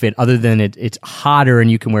benefit other than it's hotter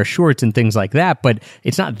and you can wear shorts and things like that, but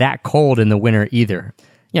it's not that cold in the winter either.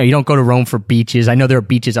 You don't go to Rome for beaches. I know there are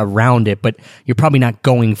beaches around it, but you're probably not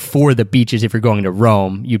going for the beaches if you're going to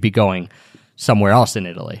Rome. You'd be going somewhere else in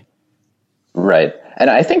Italy. Right. And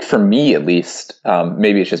I think for me, at least,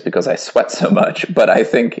 maybe it's just because I sweat so much, but I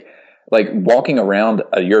think like walking around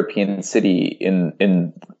a European city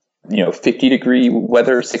in 50-degree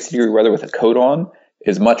weather, 60-degree weather with a coat on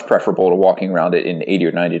is much preferable to walking around it in 80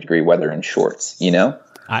 or 90-degree weather in shorts,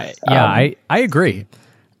 I agree.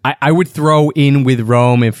 I would throw in with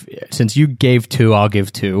Rome since you gave 2, I'll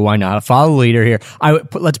give 2. Why not? Follow the leader here.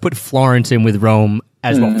 Let's put Florence in with Rome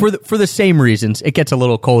as well for the same reasons. It gets a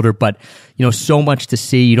little colder, but so much to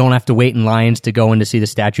see. You don't have to wait in lines to go in to see the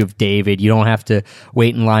Statue of David. You don't have to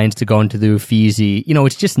wait in lines to go into the Uffizi.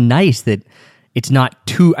 It's just nice that it's not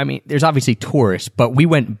too. I mean, there's obviously tourists, but we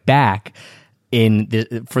went back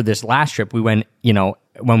for this last trip. We went,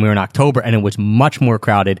 when we were in October, and it was much more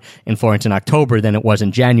crowded in Florence in October than it was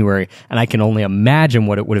in January. And I can only imagine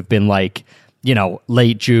what it would have been like,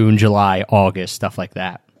 late June, July, August, stuff like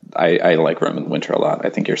that. I like Rome in the winter a lot. I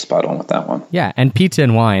think you're spot on with that one. Yeah, and pizza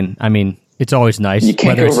and wine. I mean, it's always nice. You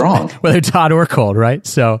can't go wrong. Whether it's hot or cold, right?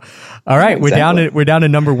 So, all right, exactly. we're down to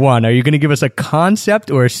number 1. Are you going to give us a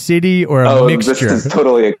concept or a city or a mixture? This is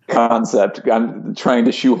totally a concept. I'm trying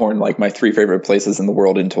to shoehorn like my 3 favorite places in the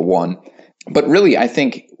world into one. But really, I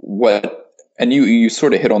think and you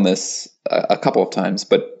sort of hit on this a couple of times,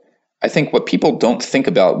 but I think what people don't think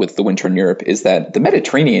about with the winter in Europe is that the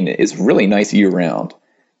Mediterranean is really nice year round.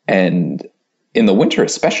 And in the winter,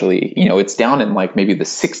 especially, it's down in like maybe the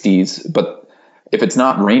 60s, but if it's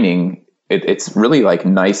not raining, it's really like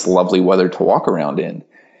nice, lovely weather to walk around in.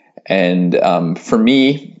 And for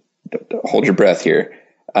me, hold your breath here.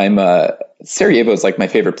 Sarajevo is like my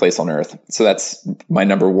favorite place on earth. So that's my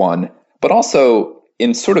number 1. But also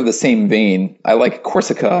in sort of the same vein, I like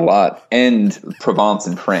Corsica a lot and Provence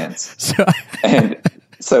in France.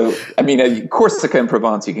 So, I mean, Corsica and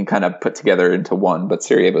Provence, you can kind of put together into one, but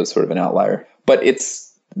Sarajevo is sort of an outlier. But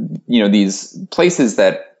it's, these places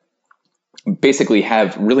that basically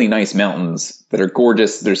have really nice mountains that are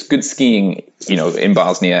gorgeous. There's good skiing, in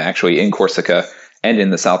Bosnia, actually, in Corsica and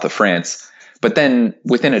in the south of France. But then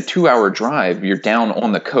within a 2-hour drive, you're down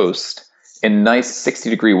on the coast in nice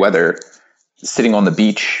 60-degree weather, sitting on the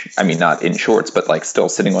beach. I mean, not in shorts, but like still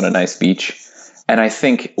sitting on a nice beach. And I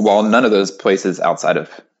think while none of those places outside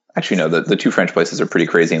of, actually, no, the two French places are pretty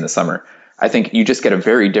crazy in the summer. I think you just get a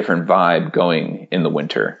very different vibe going in the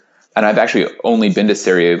winter. And I've actually only been to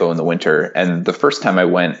Sarajevo in the winter. And the first time I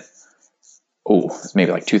went, it was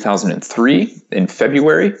maybe like 2003 in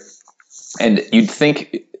February. And you'd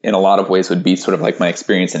think in a lot of ways would be sort of like my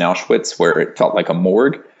experience in Auschwitz, where it felt like a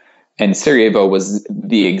morgue. And Sarajevo was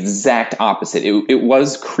the exact opposite. It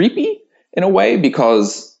was creepy in a way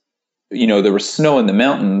because, there was snow in the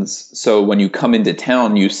mountains. So when you come into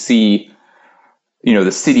town, you see,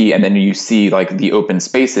 the city, and then you see like the open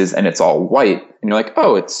spaces and it's all white. And you're like,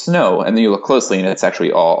 oh, it's snow. And then you look closely and it's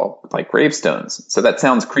actually all like gravestones. So that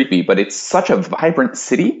sounds creepy, but it's such a vibrant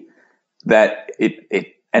city that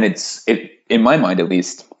it in my mind at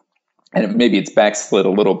least, and maybe it's backslid a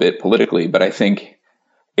little bit politically, but I think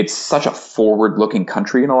it's such a forward-looking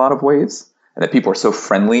country in a lot of ways, and that people are so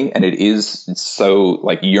friendly, and it is so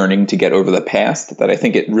like yearning to get over the past that I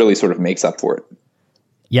think it really sort of makes up for it.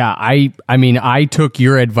 Yeah, I mean, I took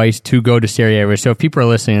your advice to go to Sarajevo. So if people are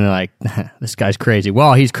listening and they're like, this guy's crazy.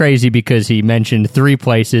 Well, he's crazy because he mentioned 3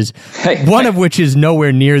 places, one of which is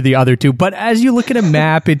nowhere near the other 2. But as you look at a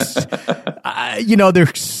map, it's,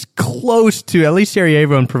 they're close to, at least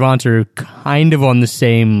Sarajevo and Provence are kind of on the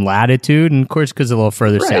same latitude. And of course, because a little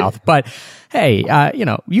further south. But hey,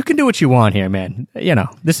 you can do what you want here, man.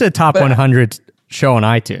 This is a top 100 show on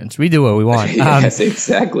iTunes. We do what we want. Yes,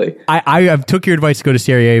 exactly. I took your advice to go to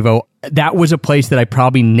Sarajevo. That was a place that I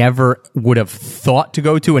probably never would have thought to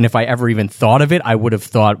go to. And if I ever even thought of it, I would have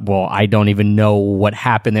thought, well, I don't even know what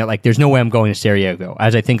happened there. Like, there's no way I'm going to Sarajevo.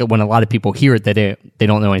 As I think when a lot of people hear it, that they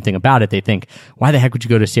don't know anything about it, they think, why the heck would you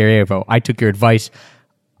go to Sarajevo? I took your advice.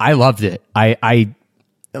 I loved it. I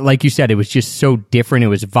like you said, it was just so different. It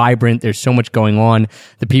was vibrant. There's so much going on.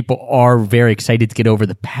 The people are very excited to get over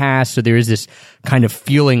the past. So there is this kind of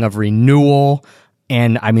feeling of renewal.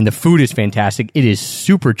 And I mean, the food is fantastic. It is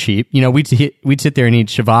super cheap. We'd sit there and eat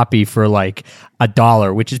shavapi for like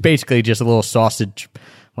 $1, which is basically just a little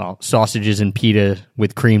sausages and pita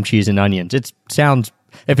with cream cheese and onions. If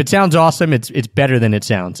it sounds awesome, it's better than it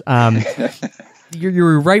sounds.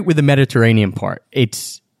 You're right with the Mediterranean part.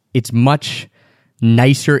 It's much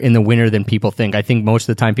nicer in the winter than people think. I think most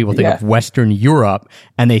of the time people think of Western Europe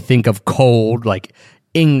and they think of cold, like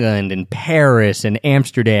England and Paris and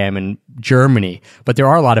Amsterdam and Germany. But there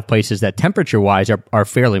are a lot of places that temperature-wise are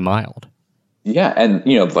fairly mild. Yeah, and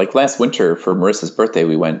like last winter for Marissa's birthday,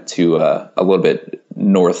 we went to a little bit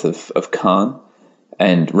north of Cannes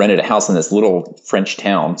and rented a house in this little French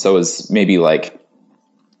town. So it was maybe like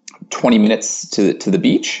 20 minutes to the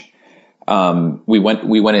beach. We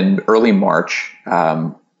went in early March.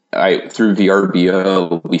 Through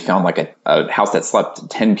VRBO, we found like a house that slept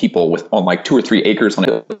 10 people on like 2 or 3 acres on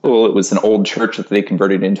it. It was an old church that they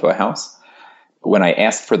converted into a house. When I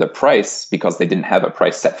asked for the price, because they didn't have a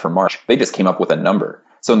price set for March, they just came up with a number.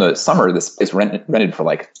 So in the summer, this is rented for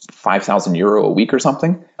like €5,000 a week or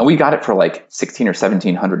something. And we got it for like 1,600 or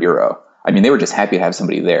 1,700 euro. I mean, they were just happy to have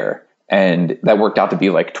somebody there. And that worked out to be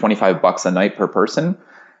like $25 a night per person.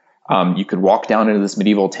 You could walk down into this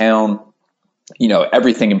medieval town.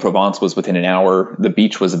 Everything in Provence was within an hour. The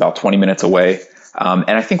beach was about 20 minutes away. And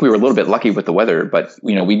I think we were a little bit lucky with the weather, but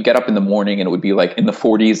we'd get up in the morning and it would be like in the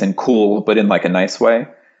 40s and cool, but in like a nice way.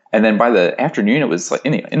 And then by the afternoon, it was like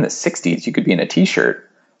in the 60s, you could be in a t-shirt.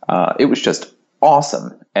 It was just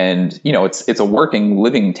awesome. And, it's a working,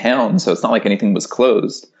 living town, so it's not like anything was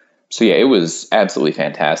closed. So yeah, it was absolutely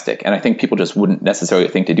fantastic. And I think people just wouldn't necessarily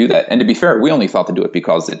think to do that. And to be fair, we only thought to do it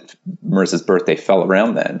because Marissa's birthday fell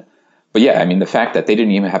around then. But yeah, I mean, the fact that they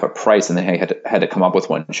didn't even have a price and they had to come up with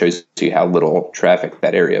one shows you how little traffic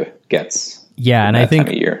that area gets. Yeah, and I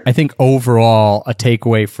think overall a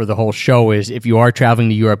takeaway for the whole show is if you are traveling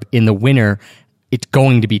to Europe in the winter, it's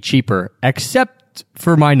going to be cheaper, except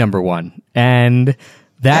for my number one. And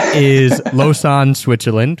that is Lausanne,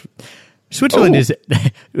 Switzerland. Switzerland is,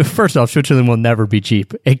 first off, Switzerland will never be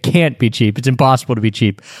cheap. It can't be cheap. It's impossible to be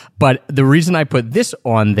cheap. But the reason I put this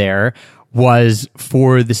on there was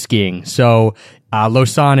for the skiing. So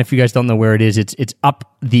Lausanne, if you guys don't know where it is, it's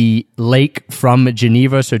up the lake from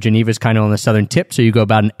Geneva. So Geneva is kind of on the southern tip. So you go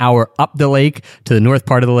about an hour up the lake to the north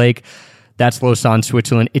part of the lake. That's Lausanne,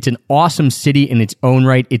 Switzerland. It's an awesome city in its own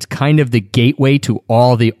right. It's kind of the gateway to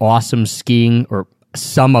all the awesome skiing, or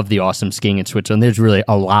some of the awesome skiing in Switzerland. There's really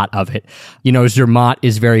a lot of it. You know, Zermatt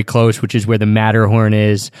is very close, which is where the Matterhorn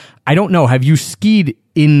is. I don't know. Have you skied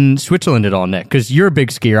in Switzerland at all, Nick? Because you're a big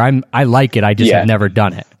skier. I like it. I just have never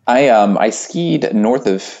done it. I skied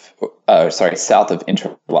south of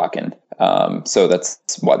Interlaken. So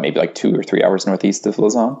that's maybe like 2 or 3 hours northeast of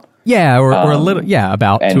Lausanne. Yeah, or a little,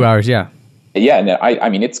 about 2 hours. Yeah. Yeah, and I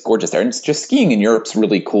mean, it's gorgeous there. And it's just skiing in Europe's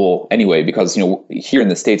really cool anyway, because, you know, here in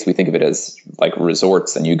the States, we think of it as like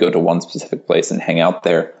resorts and you go to one specific place and hang out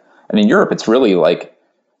there. And in Europe, it's really like,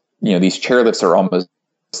 you know, these chairlifts are almost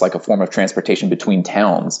like a form of transportation between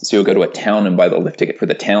towns. So you'll go to a town and buy the lift ticket for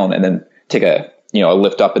the town and then take a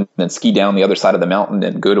lift up and then ski down the other side of the mountain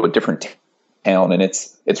and go to a different town. And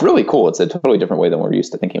it's really cool. It's a totally different way than we're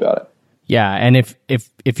used to thinking about it. Yeah, and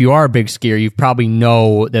if you are a big skier, you probably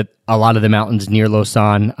know that a lot of the mountains near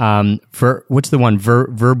Lausanne, what's the one,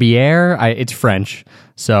 Verbier? It's French,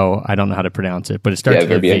 so I don't know how to pronounce it, but it starts with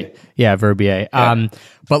Verbier. Verbier. Yeah.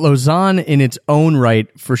 But Lausanne in its own right,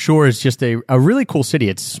 for sure, is just a really cool city.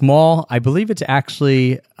 It's small. I believe it's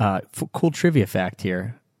actually, cool trivia fact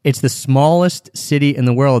here, it's the smallest city in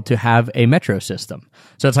the world to have a metro system.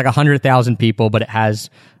 So it's like 100,000 people, but it has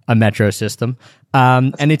a metro system.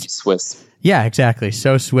 And it's Swiss. Yeah, exactly.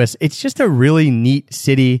 So Swiss. It's just a really neat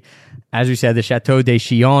city. As we said, the Chateau de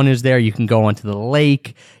Chillon is there. You can go onto the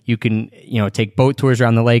lake. You can, take boat tours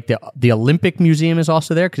around the lake. The Olympic Museum is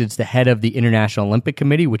also there because it's the head of the International Olympic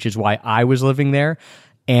Committee, which is why I was living there.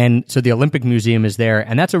 And so the Olympic Museum is there,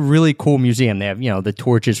 and that's a really cool museum. They have, the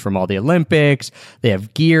torches from all the Olympics. They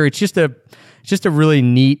have gear. It's just a really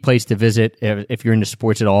neat place to visit if you're into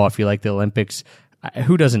sports at all. If you like the Olympics,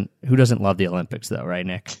 who doesn't love the Olympics though, right,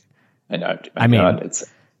 Nick? I know. I mean, it's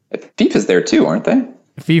FIFA's there too, aren't they?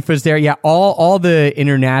 FIFA's there, yeah. All the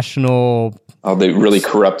international. All the really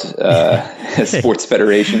corrupt sports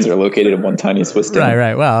federations are located in one tiny Swiss town.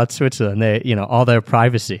 Right. Well, it's Switzerland. They, all their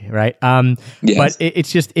privacy, right? Yes. But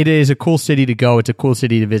it is a cool city to go. It's a cool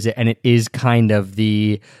city to visit, and it is kind of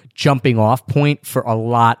the jumping off point for a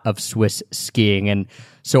lot of Swiss skiing. And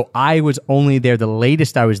so I was only there. The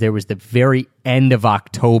latest I was there was the very end of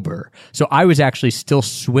October. So I was actually still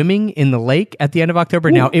swimming in the lake at the end of October.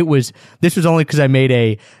 Ooh. Now this was only because I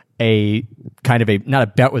made a kind of not a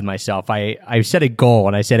bet with myself. I set a goal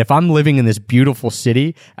and I said, if I'm living in this beautiful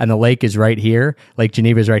city and the lake is right here, Lake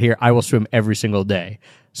Geneva is right here, I will swim every single day.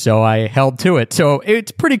 So I held to it. So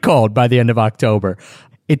it's pretty cold by the end of October.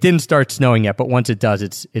 It didn't start snowing yet, but once it does,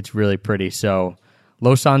 it's really pretty. So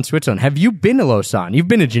Lausanne, Switzerland. Have you been to Lausanne? You've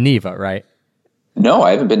been to Geneva, right? No,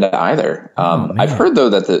 I haven't been to either. I've heard though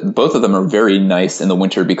that both of them are very nice in the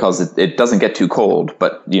winter because it doesn't get too cold,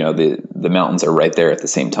 but the mountains are right there at the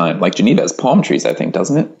same time. Like Geneva has palm trees, I think,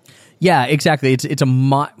 doesn't it? Yeah, exactly. It's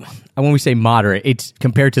when we say moderate, it's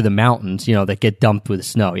compared to the mountains, that get dumped with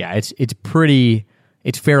snow. Yeah, it's fairly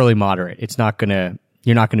moderate.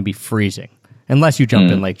 You're not gonna be freezing unless you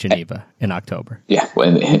jump in Lake Geneva in October. Yeah,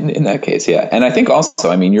 well, in that case, yeah. And I think also,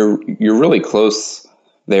 I mean, you're really close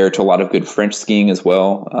there to a lot of good French skiing as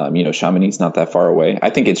well. Chamonix is not that far away. I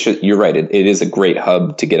think you're right. It is a great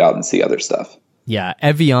hub to get out and see other stuff. Yeah,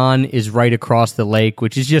 Evian is right across the lake,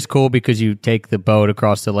 which is just cool because you take the boat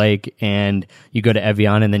across the lake and you go to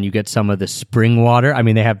Evian and then you get some of the spring water. I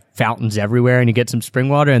mean, they have fountains everywhere and you get some spring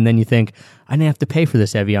water and then you think, I didn't have to pay for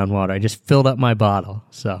this Evian water. I just filled up my bottle.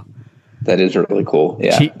 So that is really cool.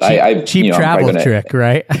 Yeah. Cheap travel trick,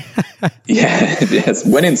 right? Yeah. Yes.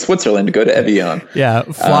 When in Switzerland, go to Evian. Yeah.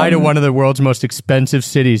 Fly to one of the world's most expensive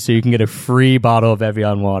cities so you can get a free bottle of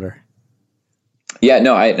Evian water. Yeah.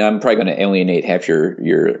 No, I'm probably going to alienate half your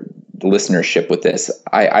listenership with this.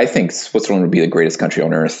 I think Switzerland would be the greatest country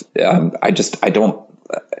on earth.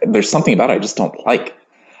 There's something about it I just don't like.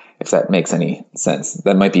 If that makes any sense.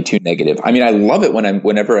 That might be too negative. I mean, I love it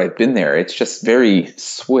whenever I've been there. It's just very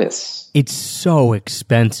Swiss. It's so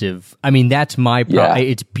expensive. I mean, that's my problem. Yeah.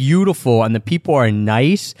 It's beautiful and the people are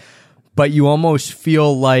nice, but you almost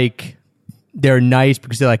feel like they're nice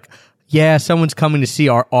because they're like, yeah, someone's coming to see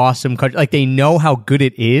our awesome country. Like they know how good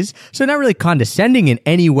it is. So not really condescending in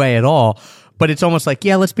any way at all, but it's almost like,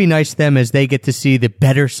 yeah, let's be nice to them as they get to see the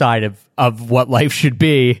better side of what life should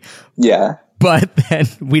be. Yeah. But then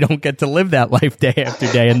we don't get to live that life day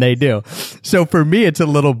after day, and they do. So for me, it's a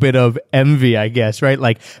little bit of envy, I guess, right?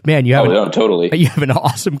 Like, man, you have you have an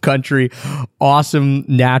awesome country, awesome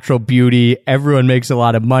natural beauty. Everyone makes a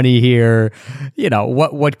lot of money here.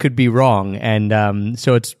 What could be wrong? And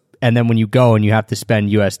and then when you go and you have to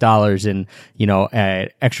spend US dollars and, an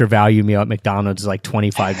extra value meal at McDonald's is like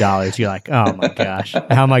 $25, you're like, oh my gosh,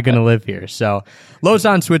 how am I going to live here? So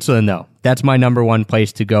Lausanne, Switzerland, though, that's my number one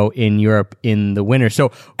place to go in Europe in the winter.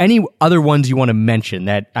 So any other ones you want to mention?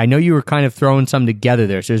 That I know you were kind of throwing some together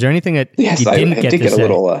there. So is there anything that you didn't get to say? I did get a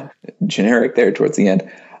little generic there towards the end.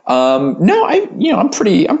 No, I'm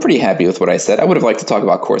pretty happy with what I said. I would have liked to talk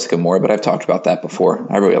about Corsica more, but I've talked about that before.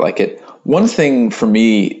 I really like it. One thing for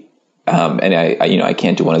me, and I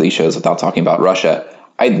can't do one of these shows without talking about Russia.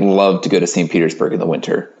 I'd love to go to St. Petersburg in the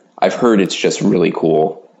winter. I've heard it's just really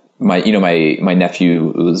cool. My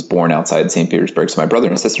nephew was born outside St. Petersburg, so my brother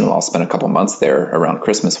and sister-in-law spent a couple months there around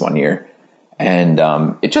Christmas one year, and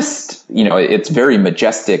it just, it's very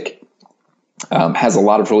majestic. Has a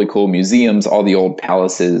lot of really cool museums, all the old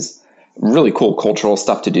palaces, really cool cultural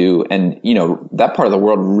stuff to do. And, that part of the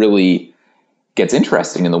world really gets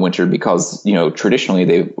interesting in the winter because, traditionally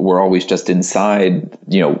they were always just inside,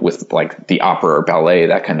 with like the opera or ballet,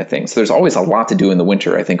 that kind of thing. So there's always a lot to do in the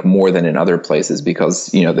winter, I think, more than in other places because,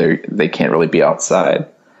 they can't really be outside.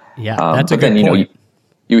 Yeah, that's a good point.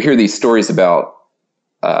 You hear these stories about,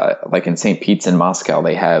 like in St. Pete's in Moscow,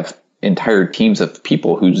 they have entire teams of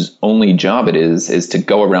people whose only job it is to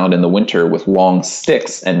go around in the winter with long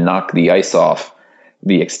sticks and knock the ice off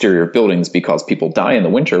the exterior buildings because people die in the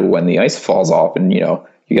winter when the ice falls off, and you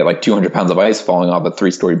get like 200 pounds of ice falling off a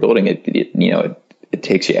 3-story building. It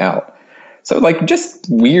takes you out. So like just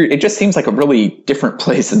weird. It just seems like a really different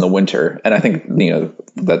place in the winter. And I think,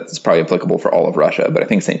 that's probably applicable for all of Russia, but I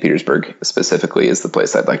think St. Petersburg specifically is the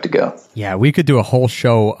place I'd like to go. Yeah, we could do a whole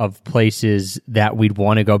show of places that we'd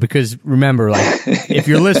want to go because remember, like if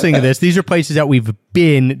you're listening to this, these are places that we've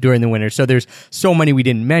been during the winter. So there's so many we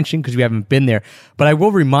didn't mention because we haven't been there. But I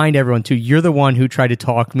will remind everyone too, you're the one who tried to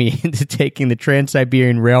talk me into taking the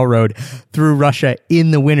Trans-Siberian Railroad through Russia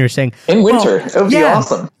in the winter, saying in winter, it would be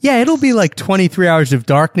awesome. Yeah, it'll be like 23 hours of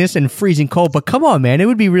darkness and freezing cold, but come on, man, it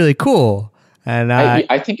would be really cool. And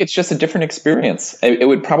I think it's just a different experience. It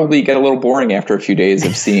would probably get a little boring after a few days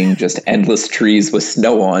of seeing just endless trees with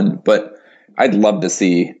snow on, but I'd love to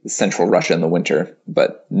see central Russia in the winter,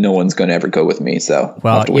 but no one's going to ever go with me. So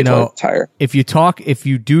I'll have to wait till I retire. If you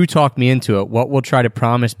do talk me into it, what we'll try to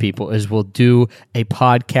promise people is we'll do a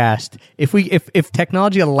podcast. If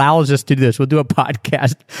technology allows us to do this, we'll do a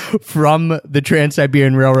podcast from the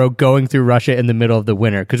Trans-Siberian Railroad going through Russia in the middle of the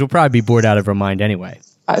winter because we'll probably be bored out of our mind anyway.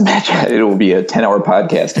 I imagine it will be a 10-hour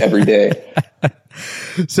podcast every day.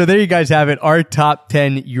 So there you guys have it. Our top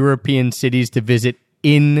 10 European cities to visit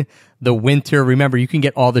in the winter. Remember, you can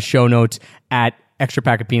get all the show notes at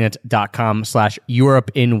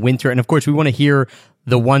extrapackofpeanuts.com/Europe in winter. And of course, we want to hear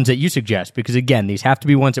the ones that you suggest because again, these have to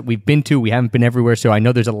be ones that we've been to. We haven't been everywhere. So I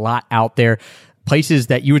know there's a lot out there. Places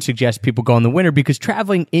that you would suggest people go in the winter because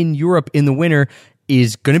traveling in Europe in the winter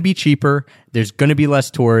is going to be cheaper. There's going to be less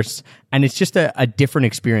tourists, and it's just a different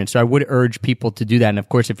experience. So I would urge people to do that. And of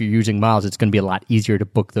course, if you're using miles, it's going to be a lot easier to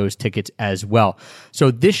book those tickets as well. So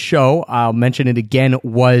this show, I'll mention it again,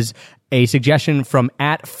 was a suggestion from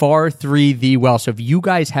 @Far3TheWell. So if you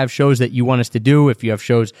guys have shows that you want us to do, if you have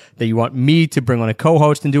shows that you want me to bring on a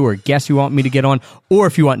co-host and do, or guests you want me to get on, or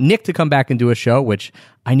if you want Nick to come back and do a show, which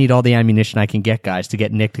I need all the ammunition I can get, guys, to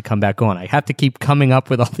get Nick to come back on. I have to keep coming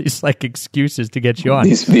up with all these like excuses to get you on.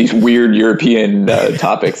 These weird European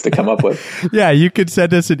topics to come up with. Yeah, you can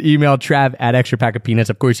send us an email,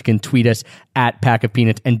 trav@extrapackofpeanuts. Of course, you can tweet us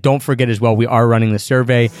 @packofpeanuts. And don't forget as well, we are running the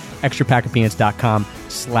survey,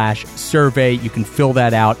 extrapackofpeanuts.com/survey. You can fill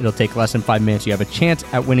that out. It'll take less than 5 minutes. You have a chance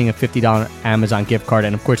at winning a $50 Amazon gift card.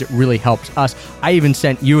 And of course, it really helps us. I even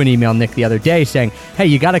sent you an email, Nick, the other day saying, hey,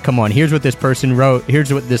 you got to come on. Here's what this person wrote.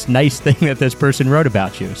 Here's what this nice thing that this person wrote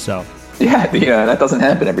about you. So yeah, that doesn't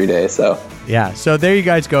happen every day. So yeah, so there you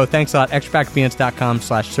guys go. Thanks a lot.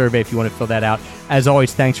 extrapackofpeanuts.com/survey if you want to fill that out. As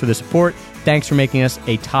always, thanks for the support. Thanks for making us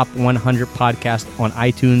a top 100 podcast on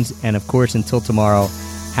iTunes. And of course, until tomorrow,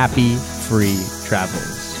 happy free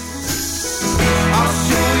travels.